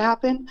will that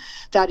happen?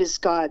 That is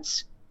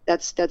God's.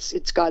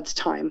 It's God's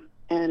time.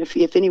 And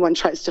if anyone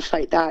tries to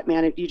fight that,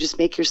 man, if you just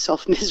make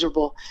yourself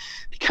miserable,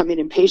 becoming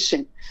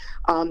impatient.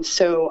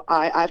 So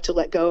I have to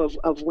let go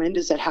of when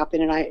does that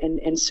happen.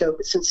 And so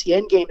since the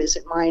end game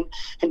isn't mine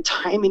and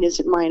timing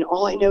isn't mine,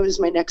 all I know is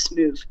my next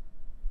move.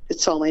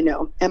 That's all I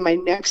know. And my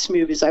next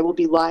move is I will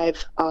be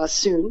live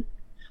soon.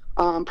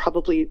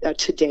 Probably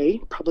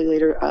today, probably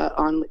later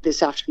on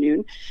this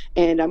afternoon,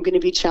 and I'm going to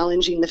be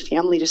challenging the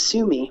family to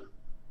sue me.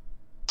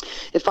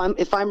 If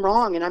I'm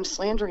wrong and I'm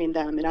slandering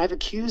them and I've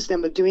accused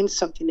them of doing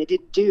something they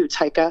didn't do,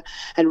 Taika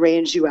and Ray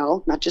and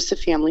Joelle, not just the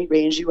family,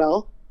 Ray and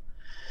Joelle.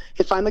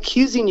 If I'm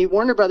accusing you,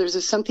 Warner Brothers,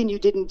 of something you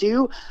didn't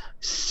do,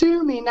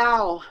 sue me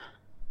now.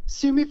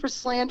 Sue me for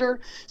slander.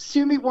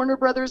 Sue me, Warner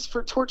Brothers,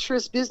 for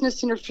torturous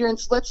business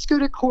interference. Let's go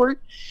to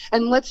court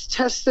and let's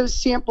test those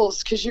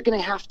samples, because you're going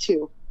to have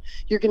to.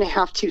 You're going to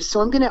have to. So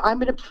I'm going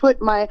to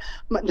put my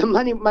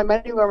money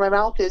where my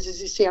mouth is,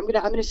 as you say. I'm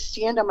going to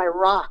stand on my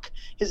rock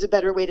is a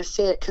better way to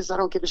say it, because I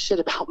don't give a shit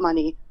about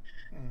money.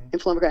 In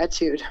full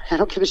gratitude, I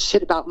don't give a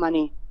shit about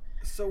money.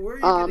 So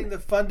where are you getting the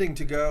funding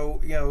to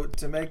go,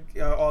 to make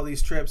all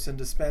these trips and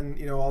to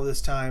spend, all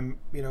this time,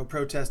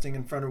 protesting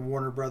in front of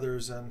Warner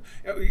Brothers? And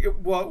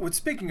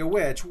speaking of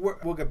which,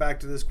 we'll get back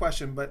to this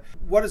question, but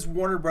what does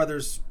Warner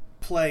Brothers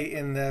play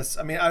in this?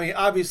 I mean,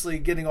 obviously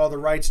getting all the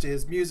rights to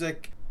his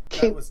music.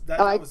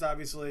 That was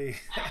obviously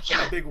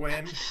a big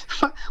win.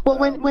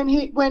 Well,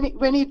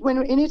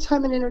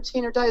 anytime an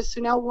entertainer dies, so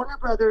now Warner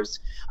Brothers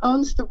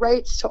owns the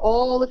rights to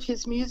all of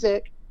his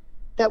music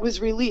that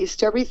was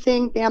released.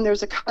 Everything,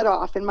 there's a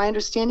cutoff, and my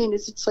understanding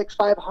is it's like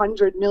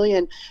 500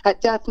 million at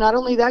death. Not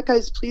only that,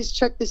 guys, please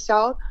check this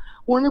out.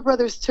 Warner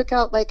Brothers took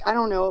out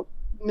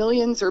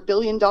millions or $1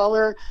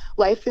 billion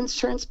life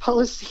insurance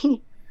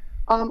policy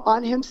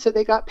on him, so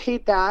they got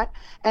paid that.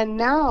 And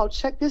now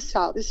check this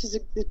out. This is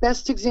the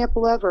best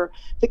example ever.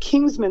 The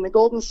Kingsman, the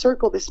Golden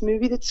Circle, this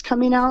movie that's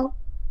coming out,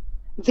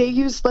 they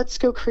use Let's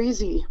Go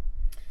Crazy.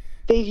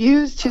 They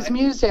used his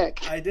music.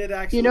 I did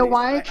actually. You know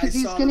why? I Because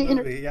he's saw going the to.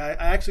 movie. Yeah,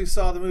 I actually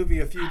saw the movie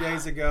a few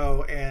days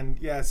ago, and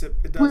yes, it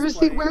does.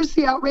 Where's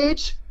the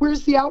outrage?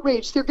 Where's the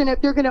outrage? They're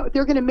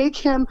gonna make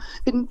him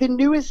the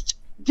newest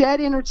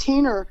dead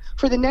entertainer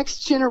for the next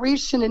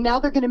generation, and now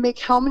they're gonna make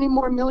how many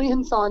more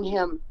millions on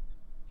him?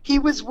 He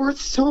was worth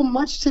so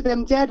much to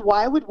them dead.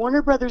 Why would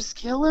Warner Brothers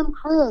kill him,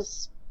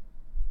 Chris?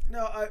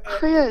 No,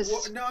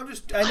 Chris. No,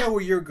 I know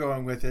where you're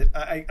going with it.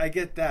 I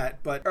get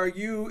that, but are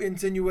you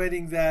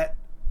insinuating that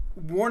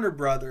Warner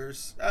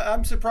Brothers?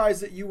 I'm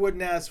surprised that you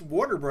wouldn't ask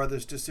Warner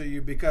Brothers to sue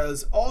you,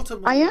 because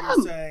ultimately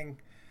you're saying.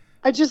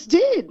 I just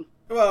did.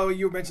 Well,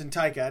 you mentioned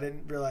Taika. I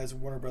didn't realize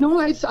Warner Brothers. No,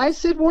 I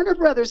said Warner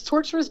Brothers.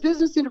 Torturous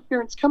business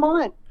interference. Come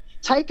on.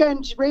 Taika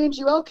and Ray and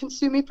Joel can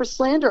sue me for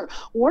slander.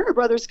 Warner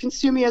Brothers can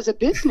sue me as a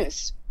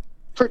business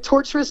for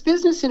torturous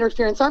business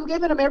interference. I'm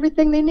giving them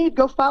everything they need.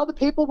 Go file the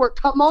paperwork.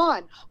 Come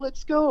on.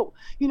 Let's go.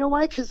 You know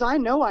why? Because I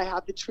know I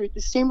have the truth.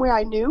 The same way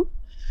I knew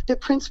that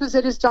Prince was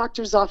at his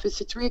doctor's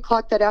office at 3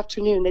 o'clock that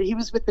afternoon, that he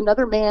was with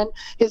another man,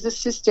 his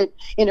assistant,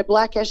 in a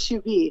black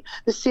SUV.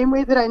 The same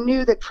way that I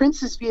knew that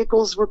Prince's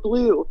vehicles were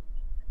blue.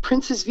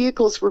 Prince's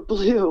vehicles were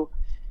blue.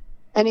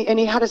 And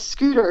he had a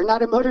scooter,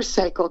 not a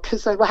motorcycle,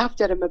 because I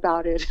laughed at him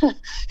about it.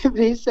 But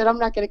he said, I'm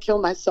not going to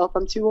kill myself.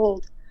 I'm too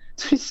old.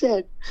 So he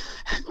said,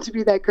 to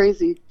be that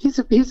crazy. You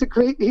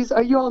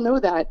all know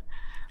that.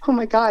 Oh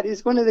my God,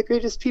 he's one of the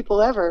greatest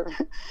people ever.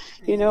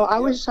 You know, I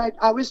wish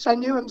I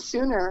knew him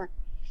sooner.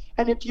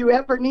 And if you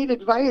ever need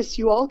advice,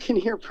 you all can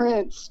hear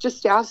Prince.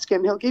 Just ask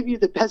him. He'll give you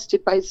the best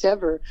advice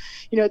ever.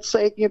 You know, it's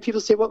like, people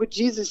say, what would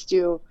Jesus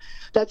do?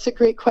 That's a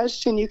great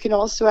question. You can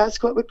also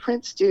ask, what would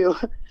Prince do?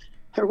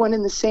 They're one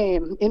and the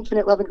same.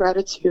 Infinite love and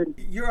gratitude.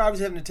 You're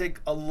obviously having to take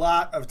a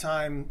lot of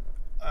time,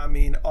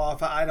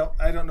 off. I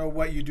don't know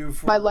what you do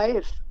for my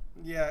life.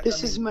 Yeah.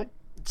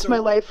 It's my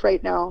life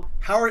right now.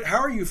 How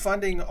are you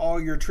funding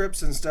all your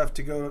trips and stuff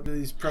to go to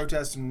these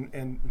protests and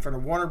in front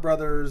of Warner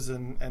Brothers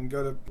and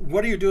go to,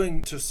 what are you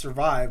doing to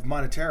survive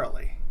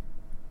monetarily?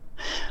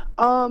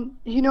 I'm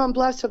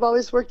blessed. I've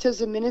always worked as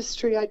a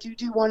ministry. I do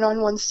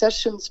one-on-one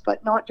sessions,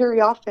 but not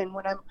very often.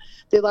 When I'm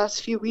the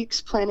last few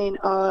weeks planning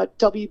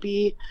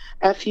WBFU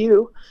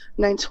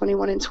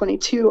 921 and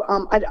 22,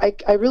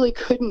 I really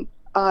couldn't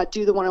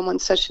do the one-on-one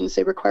sessions.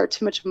 They required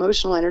too much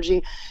emotional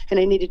energy, and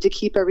I needed to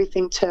keep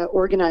everything to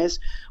organize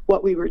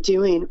what we were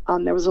doing.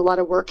 There was a lot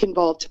of work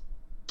involved.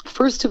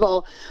 First of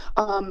all,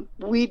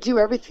 we do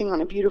everything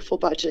on a beautiful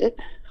budget.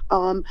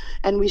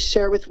 And we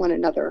share with one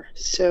another.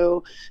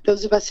 So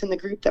those of us in the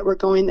group that we're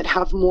going that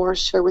have more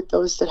share with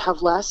those that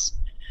have less.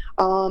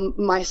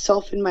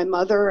 Myself and my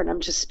mother, and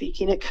I'm just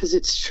speaking it because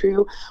it's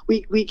true,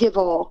 we give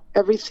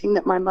everything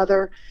that my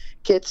mother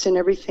gets and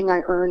everything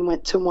I earn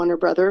went to Warner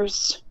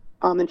Brothers.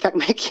 In fact,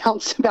 my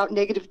account's about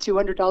negative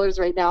 $200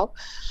 right now.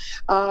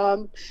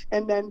 And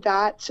then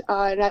that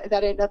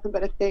ain't nothing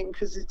but a thing,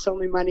 because it's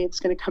only money. It's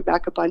going to come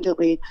back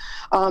abundantly.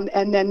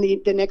 And then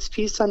the next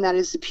piece on that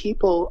is the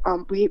people.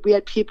 We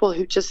had people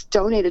who just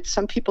donated.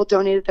 Some people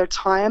donated their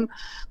time.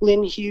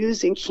 Lynn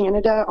Hughes in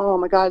Canada. Oh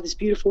my God, this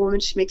beautiful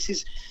woman. She makes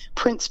these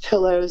Prince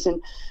pillows and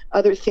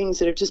other things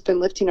that have just been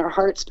lifting our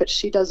hearts. But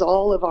she does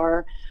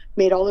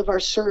made all of our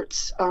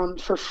shirts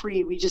for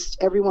free.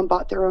 Everyone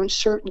bought their own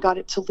shirt and got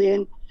it to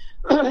Lynn.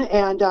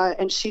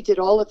 And she did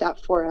all of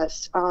that for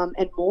us,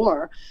 and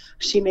more.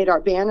 She made our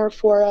banner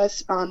for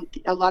us.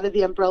 A lot of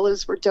the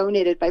umbrellas were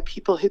donated by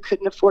people who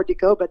couldn't afford to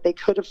go, but they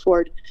could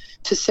afford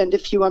to send a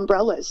few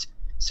umbrellas.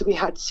 So we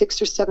had 6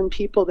 or 7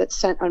 people that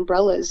sent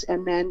umbrellas,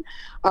 and then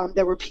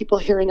there were people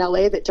here in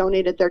LA that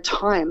donated their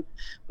time.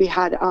 We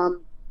had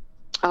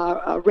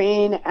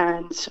Rain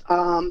and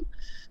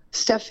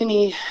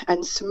Stephanie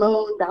and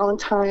Simone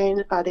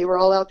Valentine, they were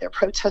all out there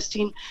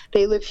protesting.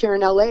 They live here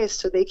in LA,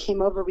 so they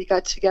came over. We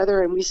got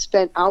together and we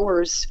spent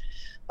hours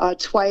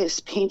twice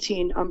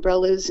painting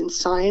umbrellas and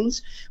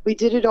signs. We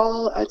did it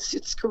all. It's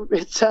just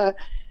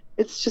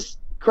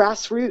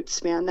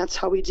grassroots, man. That's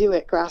how we do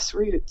it,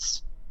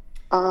 grassroots.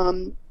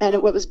 And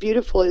what was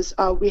beautiful is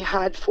we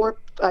had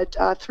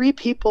 3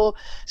 people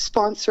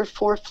sponsor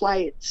 4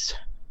 flights.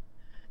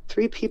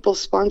 3 people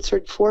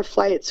sponsored 4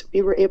 flights.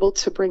 We were able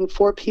to bring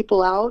 4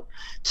 people out.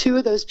 2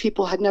 of those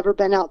people had never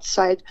been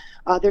outside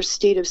their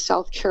state of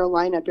South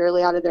Carolina,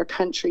 barely out of their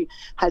country,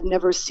 had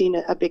never seen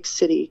a big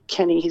city.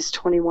 Kenny, he's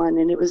 21,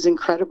 and it was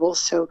incredible.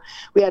 So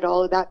we had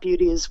all of that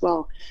beauty as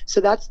well. So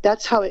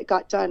that's how it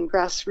got done,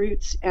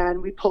 grassroots, and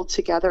we pulled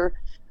together.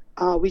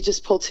 We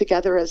just pulled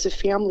together as a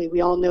family. We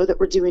all know that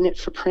we're doing it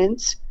for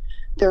Prince.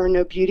 There are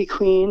no beauty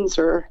queens,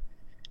 or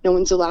no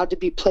one's allowed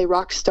to play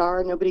rock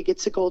star. Nobody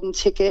gets a golden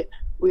ticket.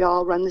 We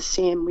all run the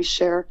same. We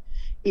share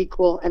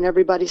equal, and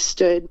everybody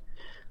stood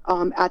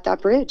at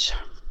that bridge,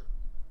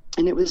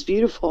 and it was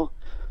beautiful.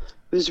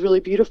 It was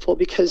really beautiful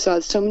because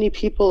so many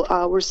people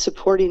were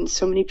supporting.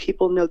 So many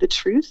people know the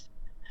truth,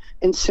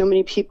 and so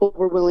many people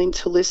were willing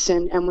to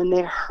listen. And when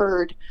they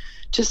heard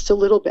just a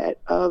little bit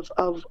of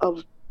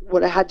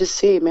what I had to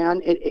say,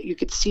 man, you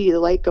could see the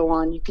light go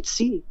on. You could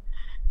see.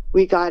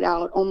 We got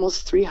out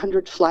almost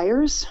 300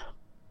 flyers.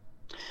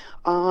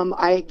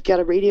 I got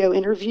a radio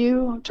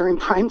interview during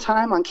prime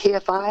time on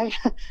KFI.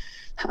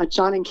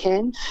 John and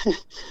Ken,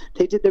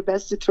 they did their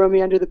best to throw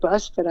me under the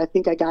bus, but I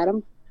think I got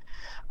them.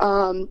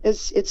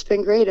 It's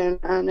been great, and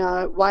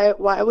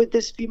why would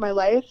this be my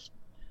life?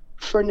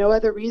 For no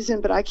other reason,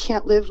 but I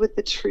can't live with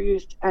the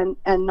truth and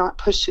not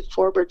push it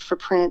forward for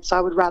Prince. I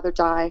would rather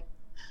die.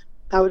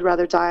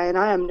 And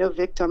I am no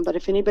victim. But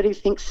if anybody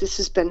thinks this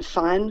has been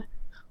fun,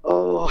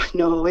 oh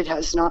no, it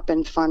has not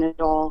been fun at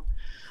all.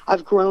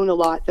 I've grown a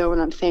lot though,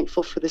 and I'm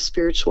thankful for the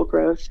spiritual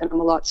growth, and I'm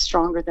a lot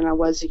stronger than I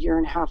was a year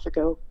and a half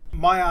ago.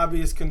 My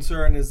obvious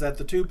concern is that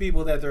the two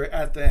people that are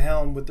at the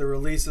helm with the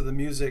release of the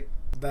music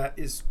that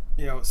is,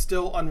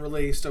 still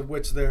unreleased, of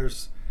which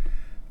there's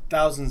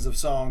thousands of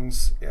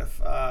songs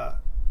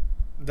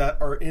that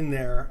are in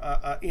there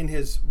in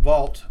his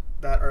vault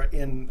that are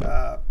in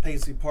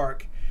Paisley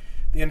Park.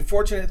 The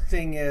unfortunate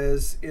thing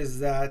is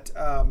that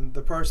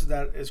the person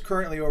that is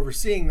currently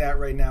overseeing that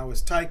right now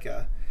is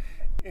Tyka,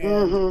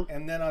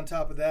 and then on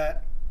top of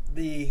that,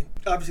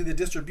 obviously the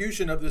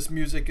distribution of this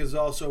music is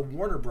also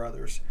Warner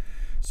Brothers.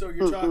 So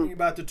you're talking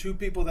about the two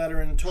people that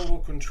are in total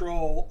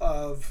control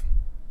of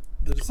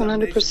the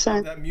dissemination 100%.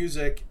 of that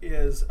music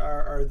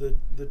are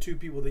the two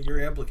people that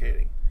you're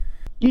implicating.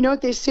 You know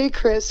what they say,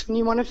 Chris, when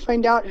you want to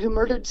find out who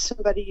murdered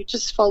somebody, you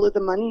just follow the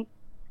money.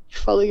 You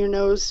follow your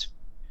nose.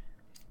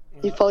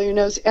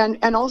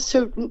 And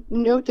also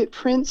note that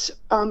Prince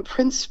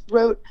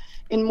wrote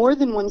in more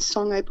than one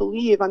song, I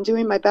believe. I'm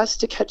doing my best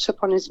to catch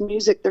up on his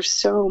music. There's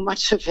so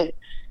much of it.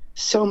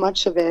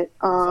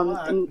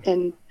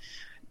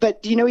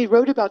 But he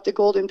wrote about the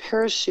golden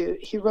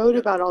parachute. He wrote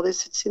about all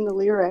this. It's in the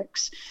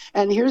lyrics.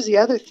 And here's the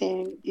other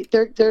thing: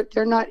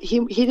 they're not. He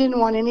didn't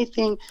want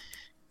anything.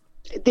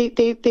 They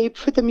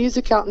put the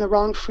music out in the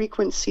wrong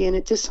frequency, and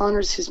it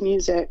dishonors his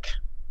music.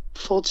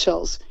 Full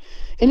chills.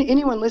 And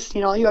anyone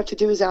listening, all you have to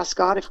do is ask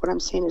God if what I'm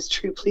saying is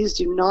true. Please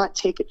do not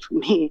take it from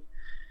me.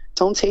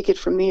 Don't take it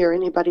from me or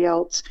anybody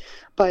else.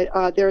 But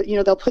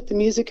they'll put the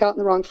music out in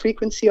the wrong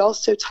frequency.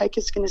 Also,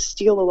 Tyka's going to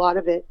steal a lot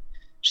of it.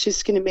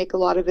 She's going to make a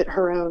lot of it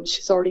her own.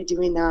 She's already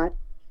doing that,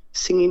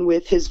 singing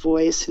with his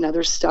voice and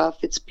other stuff.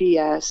 It's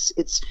BS.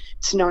 It's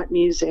not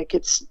music.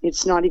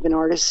 It's not even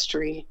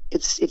artistry.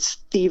 It's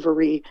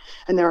thievery,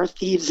 and there are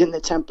thieves in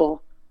the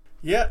temple.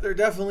 Yeah, there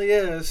definitely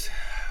is.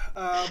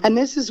 And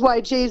this is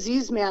why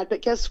Jay-Z's mad.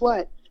 But guess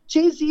what?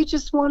 Jay-Z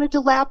just wanted to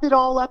lap it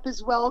all up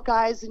as well,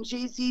 guys. And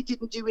Jay-Z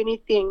didn't do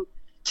anything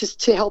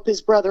to help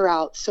his brother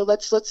out. So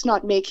let's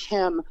not make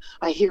him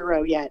a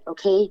hero yet,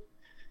 okay?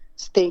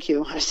 Thank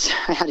you.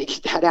 I had to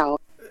get that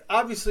out.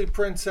 Obviously,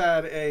 Prince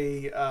had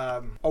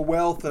a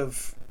wealth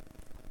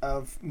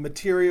of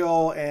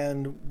material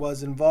and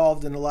was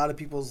involved in a lot of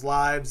people's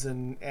lives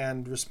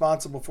and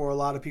responsible for a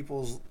lot of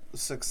people's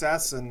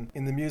success in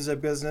the music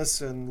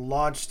business, and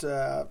launched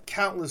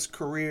countless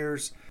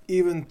careers,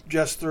 even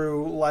just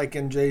through, like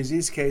in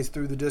Jay-Z's case,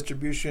 through the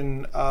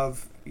distribution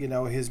of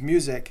his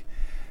music.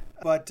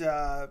 But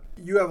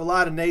you have a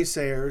lot of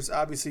naysayers.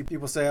 Obviously,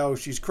 people say, "Oh,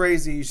 she's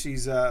crazy.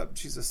 She's a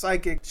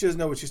psychic. She doesn't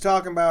know what she's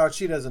talking about.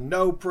 She doesn't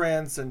know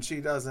Prince, and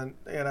she doesn't,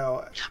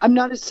 I'm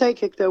not a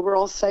psychic, though. We're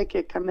all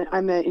psychic. I'm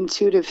an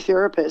intuitive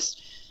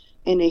therapist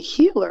and a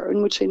healer,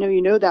 in which I know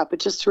you know that. But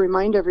just to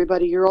remind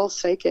everybody, you're all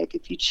psychic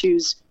if you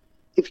choose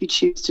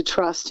to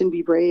trust and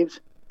be brave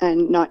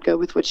and not go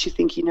with what you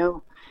think you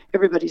know.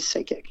 Everybody's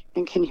psychic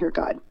and can hear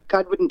God.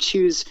 God wouldn't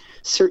choose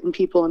certain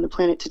people on the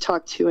planet to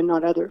talk to and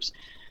not others.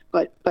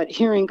 But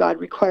hearing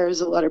God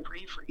requires a lot of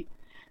bravery.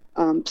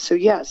 So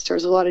yes,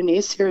 there's a lot of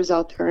naysayers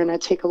out there, and I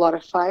take a lot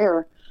of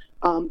fire.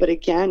 But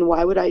again,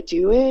 why would I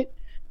do it?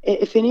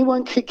 If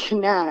anyone could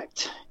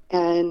connect,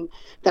 and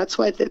that's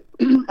why the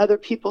other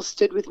people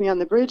stood with me on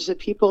the bridge, the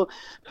people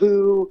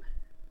who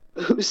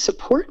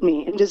support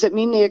me. And does it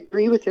mean they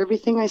agree with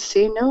everything I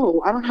say?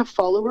 No, I don't have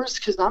followers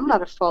because I'm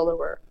not a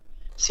follower.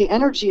 See,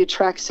 energy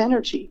attracts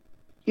energy.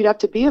 You'd have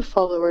to be a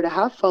follower to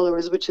have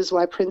followers, which is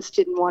why Prince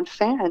didn't want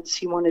fans.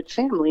 He wanted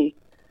family.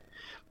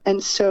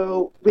 And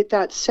so with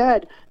that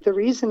said, the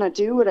reason I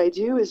do what I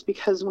do is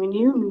because when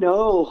you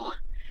know,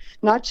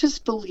 not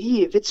just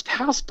believe, it's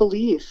past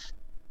belief.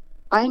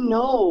 I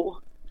know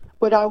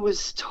what I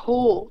was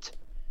told,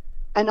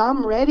 and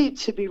I'm ready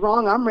to be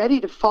wrong. I'm ready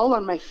to fall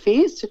on my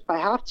face if I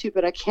have to,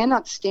 but I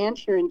cannot stand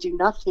here and do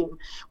nothing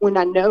when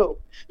I know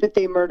that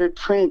they murdered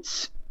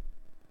Prince.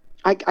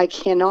 I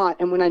cannot.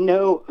 And when I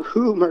know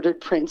who murdered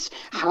Prince,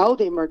 how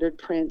they murdered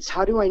Prince,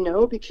 how do I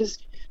know? Because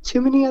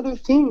too many other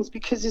things,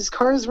 because his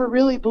cars were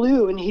really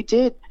blue, and he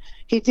did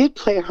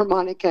play a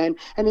harmonica,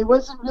 and he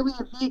wasn't really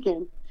a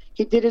vegan.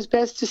 He did his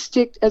best to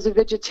stick as a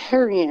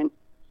vegetarian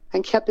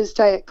and kept his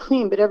diet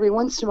clean, but every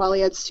once in a while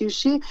he had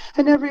sushi,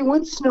 and every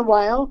once in a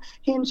while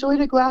he enjoyed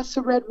a glass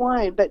of red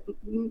wine, but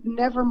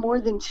never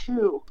more than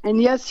 2.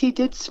 And yes, he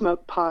did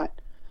smoke pot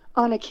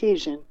on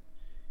occasion.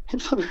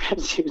 And full of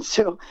gratitude.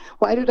 So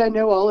why did I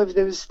know all of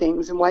those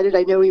things? And why did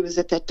I know he was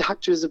at that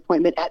doctor's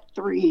appointment at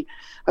 3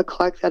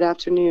 o'clock that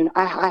afternoon?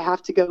 I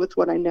have to go with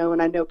what I know.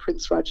 And I know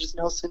Prince Rogers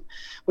Nelson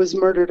was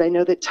murdered. I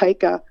know that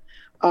Tyka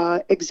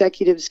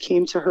executives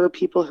came to her,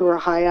 people who are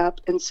high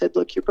up, and said,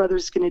 look, your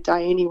brother's going to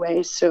die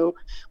anyway, so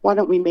why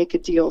don't we make a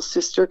deal,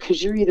 sister?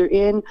 Because you're either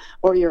in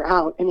or you're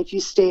out. And if you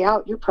stay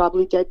out, you're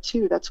probably dead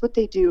too. That's what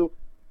they do.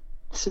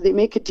 So they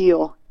make a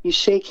deal. You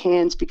shake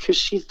hands, because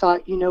she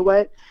thought, you know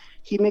what?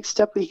 He got mixed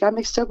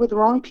up with the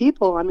wrong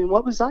people. I mean,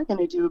 what was I going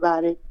to do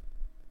about it?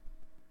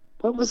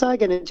 What was I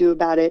going to do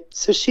about it?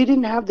 So she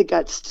didn't have the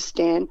guts to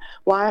stand.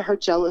 Why? Her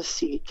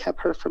jealousy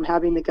kept her from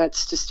having the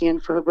guts to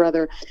stand for her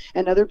brother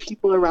and other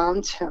people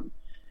around him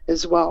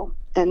as well.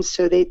 And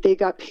so they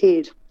got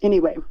paid.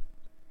 Anyway,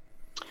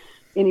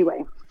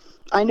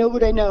 I know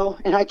what I know,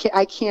 and I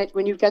can't,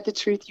 when you've got the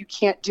truth, you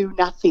can't do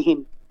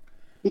nothing.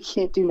 You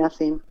can't do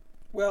nothing.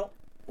 Well,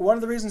 one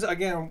of the reasons,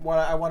 again, why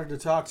I wanted to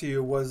talk to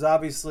you was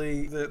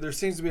obviously there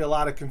seems to be a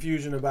lot of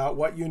confusion about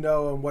what you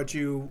know and what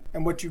you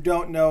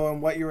don't know,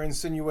 and what you're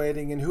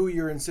insinuating and who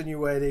you're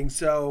insinuating.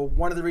 So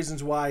one of the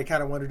reasons why I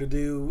kind of wanted to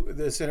do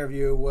this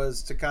interview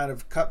was to kind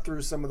of cut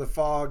through some of the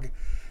fog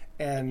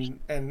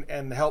and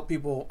help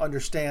people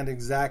understand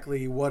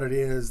exactly what it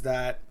is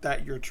that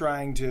you're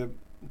trying to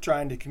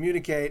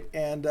communicate.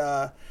 And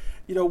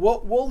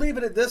we'll leave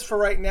it at this for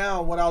right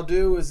now. What I'll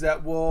do is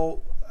that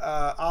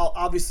I'll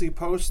obviously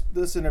post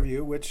this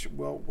interview, which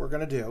we're going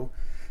to do,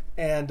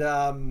 and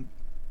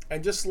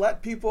just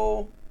let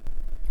people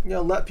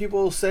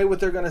say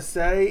what they're going to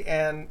say,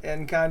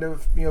 and kind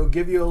of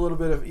give you a little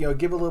bit of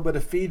give a little bit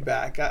of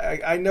feedback.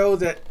 I know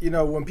that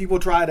when people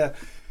try to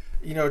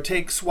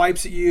take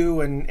swipes at you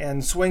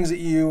and swings at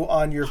you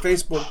on your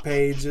Facebook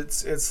page,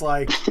 it's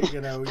like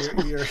you're not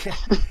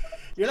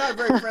a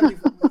very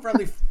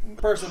friendly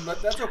person,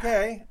 but that's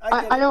okay.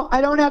 I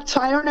don't have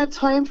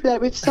time for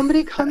that. If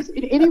somebody comes,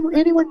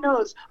 anyone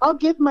knows, I'll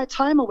give my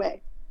time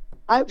away.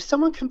 If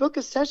someone can book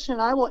a session,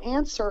 I will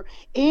answer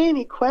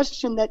any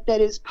question that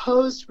is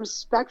posed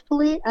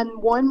respectfully.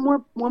 And one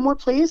more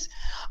please,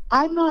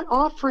 I'm not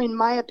offering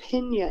my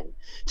opinion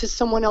to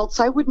someone else.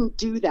 I wouldn't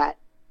do that.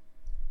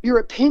 Your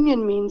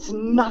opinion means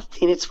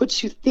nothing. It's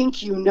what you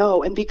think you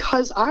know. And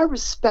because I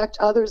respect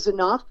others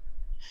enough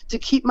to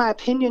keep my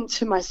opinion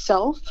to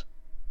myself,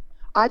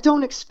 I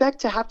don't expect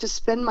to have to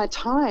spend my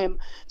time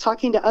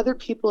talking to other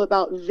people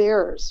about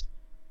theirs.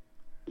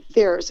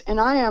 And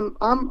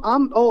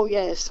oh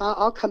yes,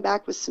 I'll come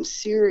back with some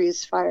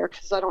serious fire,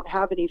 because I don't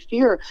have any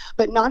fear,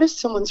 but not if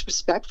someone's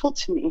respectful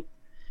to me.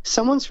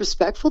 Someone's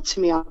respectful to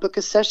me, I'll book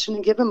a session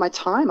and give them my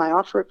time. I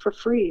offer it for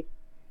free.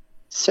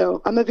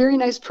 So I'm a very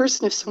nice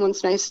person if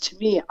someone's nice to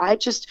me. I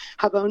just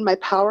have owned my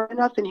power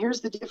enough, and here's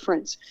the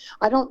difference.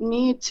 I don't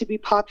need to be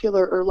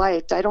popular or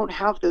liked. I don't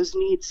have those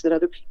needs that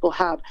other people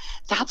have.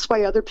 That's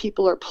why other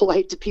people are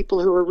polite to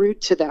people who are rude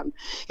to them.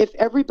 If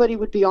everybody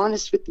would be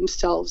honest with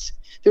themselves,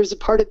 there's a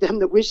part of them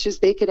that wishes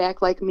they could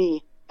act like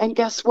me. And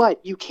guess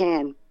what? You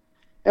can.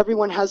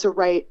 Everyone has a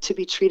right to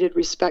be treated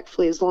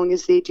respectfully as long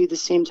as they do the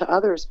same to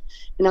others.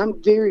 And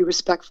I'm very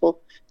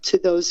respectful to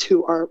those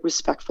who are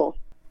respectful.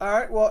 All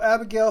right. Well,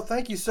 Abigail,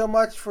 thank you so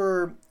much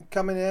for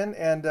coming in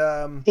and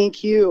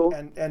thank you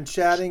and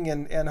chatting,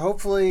 and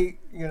hopefully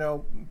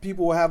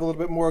people will have a little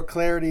bit more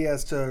clarity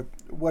as to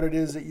what it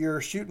is that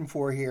you're shooting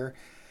for here,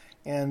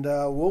 and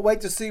we'll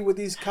wait to see what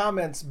these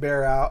comments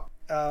bear out.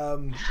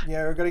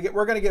 We're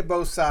gonna get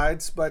both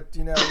sides, but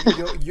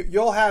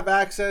you'll have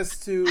access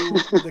to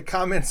the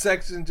comment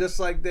section just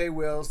like they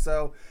will.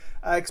 So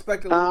I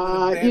expect a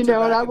little bit of banter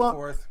back and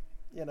forth.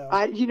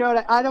 I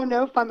don't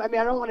know if I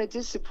don't want to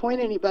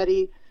disappoint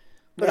anybody,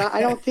 but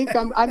I don't think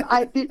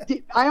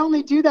I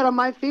only do that on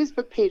my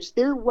Facebook page.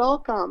 They're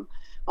welcome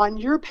on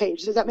your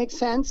page. Does that make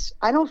sense?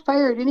 I don't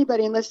fire at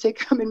anybody unless they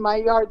come in my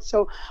yard.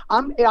 So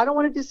I don't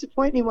want to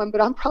disappoint anyone, but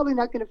I'm probably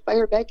not going to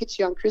fire back at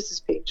you on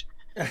Chris's page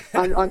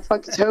on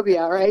Funkatopia.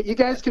 All right. You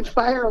guys can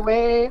fire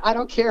away. I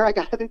don't care. I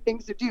got other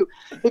things to do.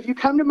 If you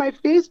come to my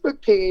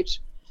Facebook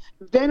page,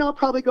 then I'll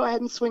probably go ahead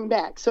and swing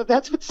back. So if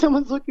that's what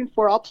someone's looking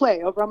for, I'll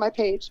play over on my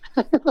page.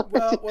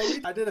 well,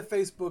 I did a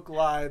Facebook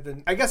Live,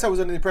 and I guess I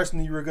was under the impression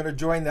that you were going to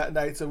join that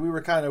night, so we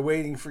were kind of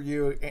waiting for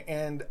you.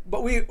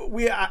 But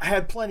we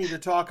had plenty to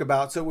talk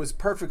about, so it was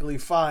perfectly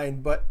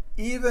fine. But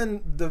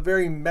even the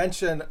very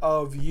mention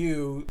of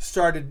you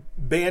started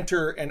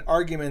banter and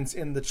arguments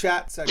in the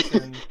chat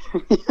section,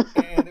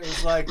 and it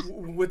was like,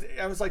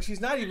 I was like, she's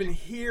not even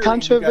here.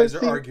 You guys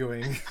are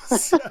arguing.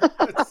 So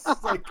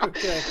it's like,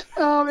 okay.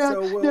 Oh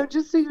man, no,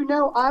 just so you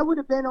know, I would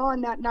have been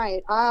on that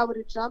night. I would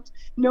have jumped.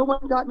 No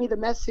one got me the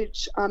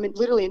message, and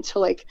literally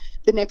until like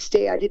the next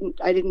day, I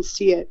didn't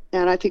see it,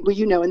 and I think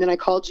and then I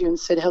called you and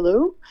said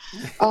hello.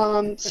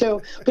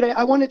 But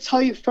I want to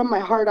tell you from my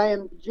heart, I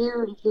am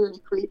very, very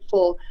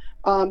grateful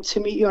to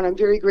meet you, and I'm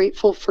very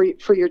grateful for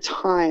your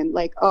time.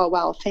 Like, oh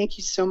wow, thank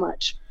you so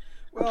much.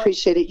 Well,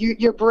 appreciate it.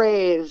 You're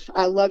brave.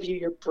 I love you.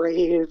 You're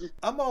brave.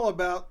 I'm all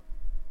about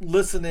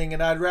listening,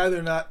 and I'd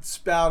rather not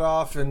spout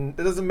off, and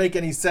it doesn't make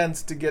any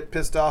sense to get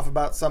pissed off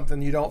about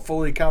something you don't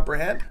fully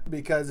comprehend,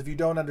 because if you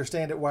don't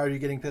understand it, why are you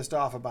getting pissed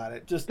off about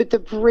it? But the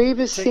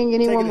bravest thing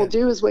anyone will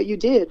do is what you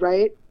did,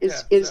 right?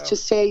 Is to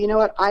say, you know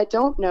what, I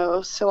don't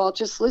know, so I'll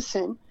just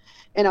listen.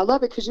 And I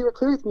love it because you were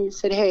clear with me. You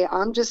said, hey,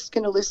 I'm just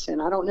going to listen.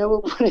 I don't know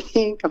what I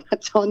think. I'm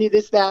not telling you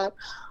this, that.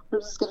 We're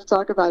just going to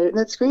talk about it. And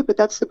that's great. But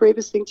that's the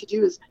bravest thing to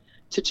do, is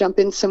to jump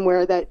in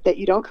somewhere that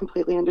you don't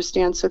completely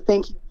understand. So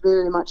thank you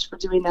very much for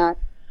doing that.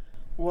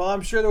 Well,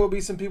 I'm sure there will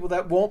be some people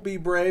that won't be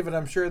brave, and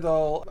I'm sure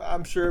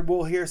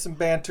we'll hear some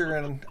banter,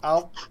 and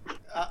I'll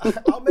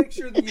make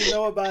sure that you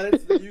know about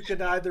it so that you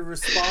can either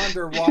respond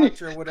or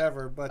watch or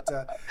whatever. But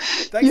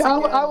thanks again.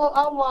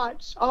 I'll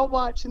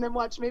watch and then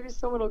watch. Maybe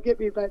someone will get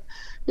me, but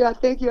yeah,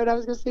 thank you. And I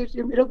was going to say,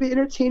 it'll be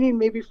entertaining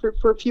maybe for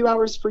a few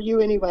hours for you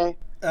anyway.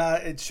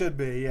 It should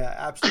be, yeah,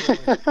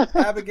 absolutely.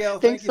 Abigail,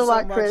 thank you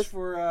so much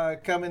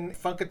for coming.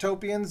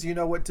 Funkatopians, you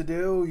know what to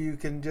do. You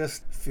can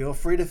just feel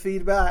free to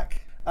feed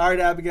back. All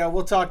right, Abigail,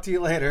 we'll talk to you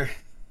later.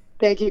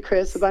 Thank you,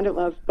 Chris. Abundant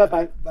love.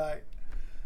 Bye-bye. Bye.